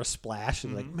 Like you hear a splash,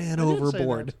 and like, man I did say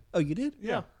overboard. that. Oh, you did?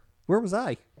 Yeah. Where was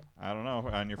I? I don't know,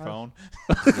 on your phone.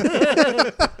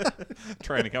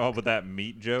 Trying to come up with that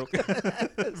meat joke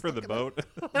for the boat.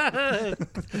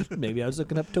 Maybe I was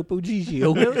looking up Topo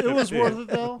Gigio. It was worth it,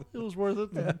 though. It was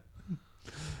worth it.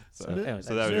 So anyways,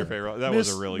 that was your favorite. That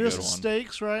was a really good one.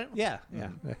 Steaks, right? Yeah.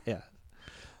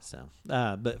 So,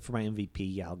 but for my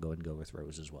MVP, I'll go with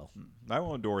Rose as well. I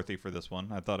went with Dorothy for this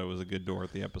one. I thought it was a good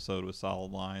Dorothy episode with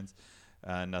solid lines.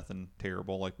 Nothing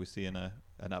terrible like we see in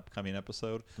an upcoming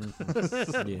episode.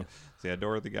 Yeah. So yeah,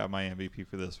 Dorothy got my MVP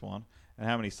for this one. And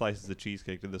how many slices of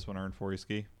cheesecake did this one earn for you,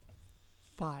 Ski?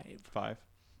 5. 5.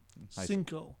 Nice.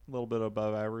 Cinco. A little bit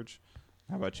above average.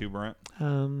 How about you, Brent?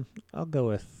 I'll go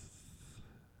with...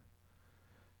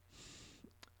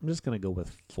 I'm just going to go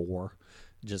with 4,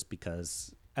 just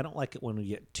because I don't like it when we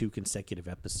get 2 consecutive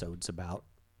episodes about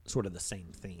sort of the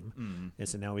same theme. And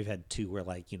so now we've had 2 where,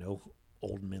 like,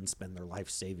 old men spend their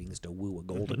life savings to woo a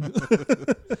golden.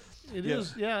 It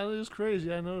is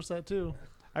crazy. I noticed that too.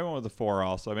 I went with the 4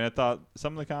 also. I mean, I thought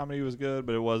some of the comedy was good,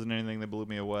 but it wasn't anything that blew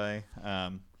me away.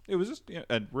 It was just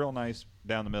a real nice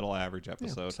down the middle average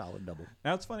episode. Yeah, solid double.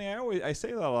 Now it's funny. I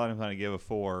say that a lot of times when I give a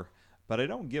 4, but I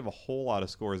don't give a whole lot of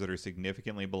scores that are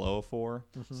significantly below a 4.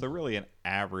 So really, an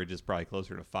average is probably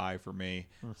closer to 5 for me.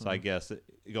 So I guess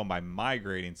going by my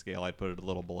grading scale, I'd put it a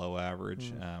little below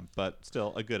average, but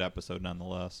still a good episode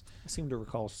nonetheless. I seem to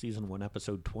recall season 1,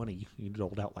 episode 20. You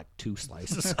doled out like 2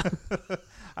 slices.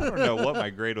 I don't know what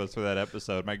my grade was for that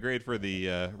episode. My grade for the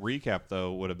recap,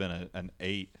 though, would have been an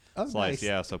 8 slice. Nice.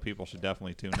 Yeah, so people should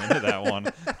definitely tune into that one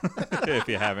if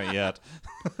you haven't yet.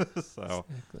 So,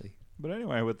 Exactly. but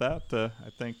anyway, with that, I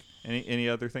think any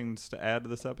other things to add to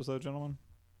this episode, gentlemen?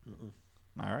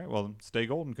 All right, well, stay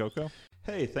golden, Coco.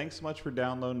 Hey, thanks so much for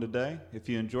downloading today. If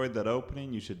you enjoyed that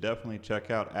opening, you should definitely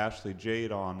check out Ashley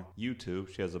Jade on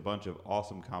YouTube. She has a bunch of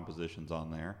awesome compositions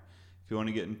on there. If you want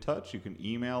to get in touch, you can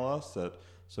email us at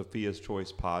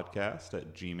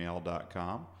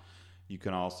sophiaschoicepodcast@gmail.com. You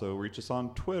can also reach us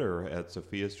on Twitter at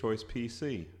Sophia's Choice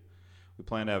PC. We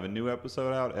plan to have a new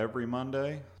episode out every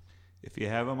Monday. If you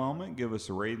have a moment, give us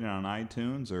a rating on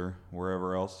iTunes or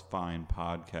wherever else fine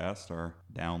podcasts are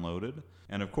downloaded.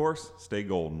 And of course, stay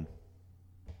golden.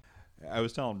 I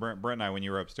was telling Brent and I when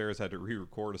you were upstairs had to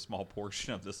re-record a small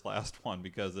portion of this last one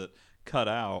because it cut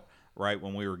out right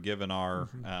when we were given our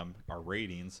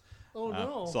ratings. Oh,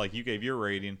 no. So like you gave your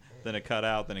rating, then it cut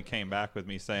out, then it came back with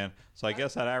me saying, so I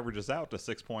guess that averages out to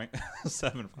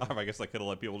 6.75. I guess I could have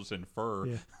let people just infer.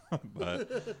 Yeah.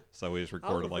 But so we just I was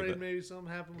recorded afraid like that. maybe something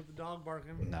happened with the dog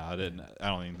barking. No, I didn't. I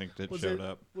don't even think it showed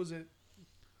up. Was it?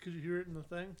 Could you hear it in the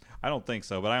thing? I don't think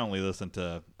so, but I only listened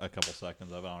to a couple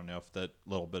seconds of it. I don't know if that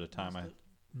little bit of time I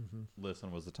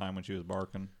listened was the time when she was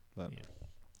barking. But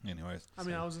anyways. I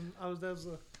mean, that was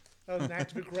an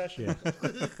act of aggression.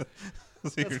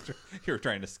 So you were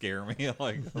trying to scare me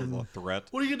like a little threat.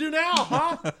 What are you gonna do now,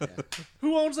 huh?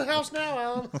 Who owns the house now,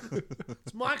 Alan?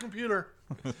 It's my computer.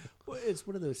 Well, it's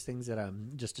one of those things that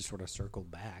just to sort of circle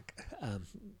back,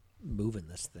 moving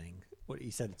this thing. What you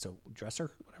said, it's a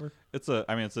dresser, whatever. It's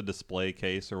a display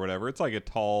case or whatever. It's like a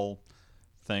tall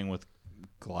thing with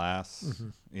glass,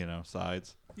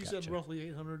 sides. You Gotcha. said roughly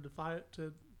 800 to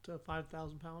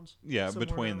 5,000 pounds. Yeah, Somewhere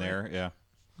between around there, yeah.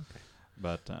 Okay.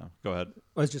 But go ahead.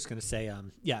 I was just going to say,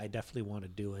 I definitely want to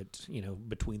do it,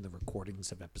 between the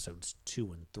recordings of episodes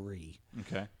 2 and 3.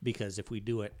 Okay. Because if we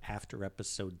do it after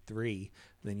episode 3,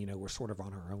 then, we're sort of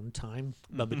on our own time.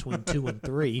 But between 2 and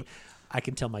 3, I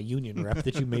can tell my union rep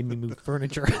that you made me move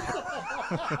furniture.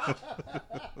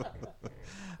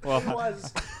 Well,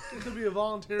 Otherwise, it could be a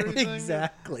voluntary thing.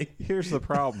 Exactly. here's the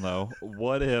problem, though.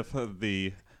 What if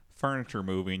the furniture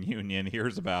moving union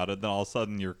hears about it, then all of a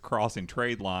sudden you're crossing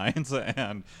trade lines,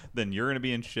 and then you're going to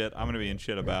be in shit. I'm going to be in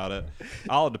shit about it.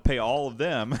 I'll have to pay all of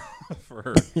them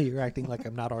for. You're acting like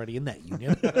I'm not already in that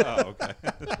union. Oh, okay.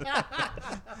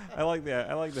 I like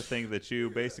the thing that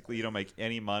you basically you don't make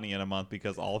any money in a month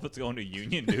because all of it's going to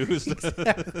union dues.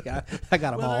 Yeah, I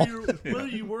got them all. Whether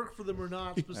you work for them or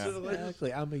not, specifically,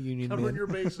 Exactly. I'm a union covering man. your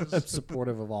bases. I'm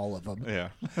supportive of all of them. Yeah.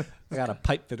 I got a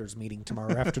pipe fitters meeting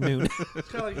tomorrow afternoon. It's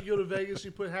kind of like you go to Vegas,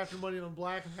 you put half your money on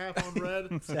black and half on red.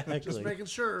 Exactly. Just making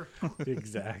sure.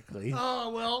 Exactly. Oh,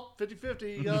 well,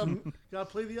 50-50. You got to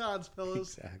play the odds,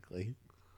 fellas. Exactly.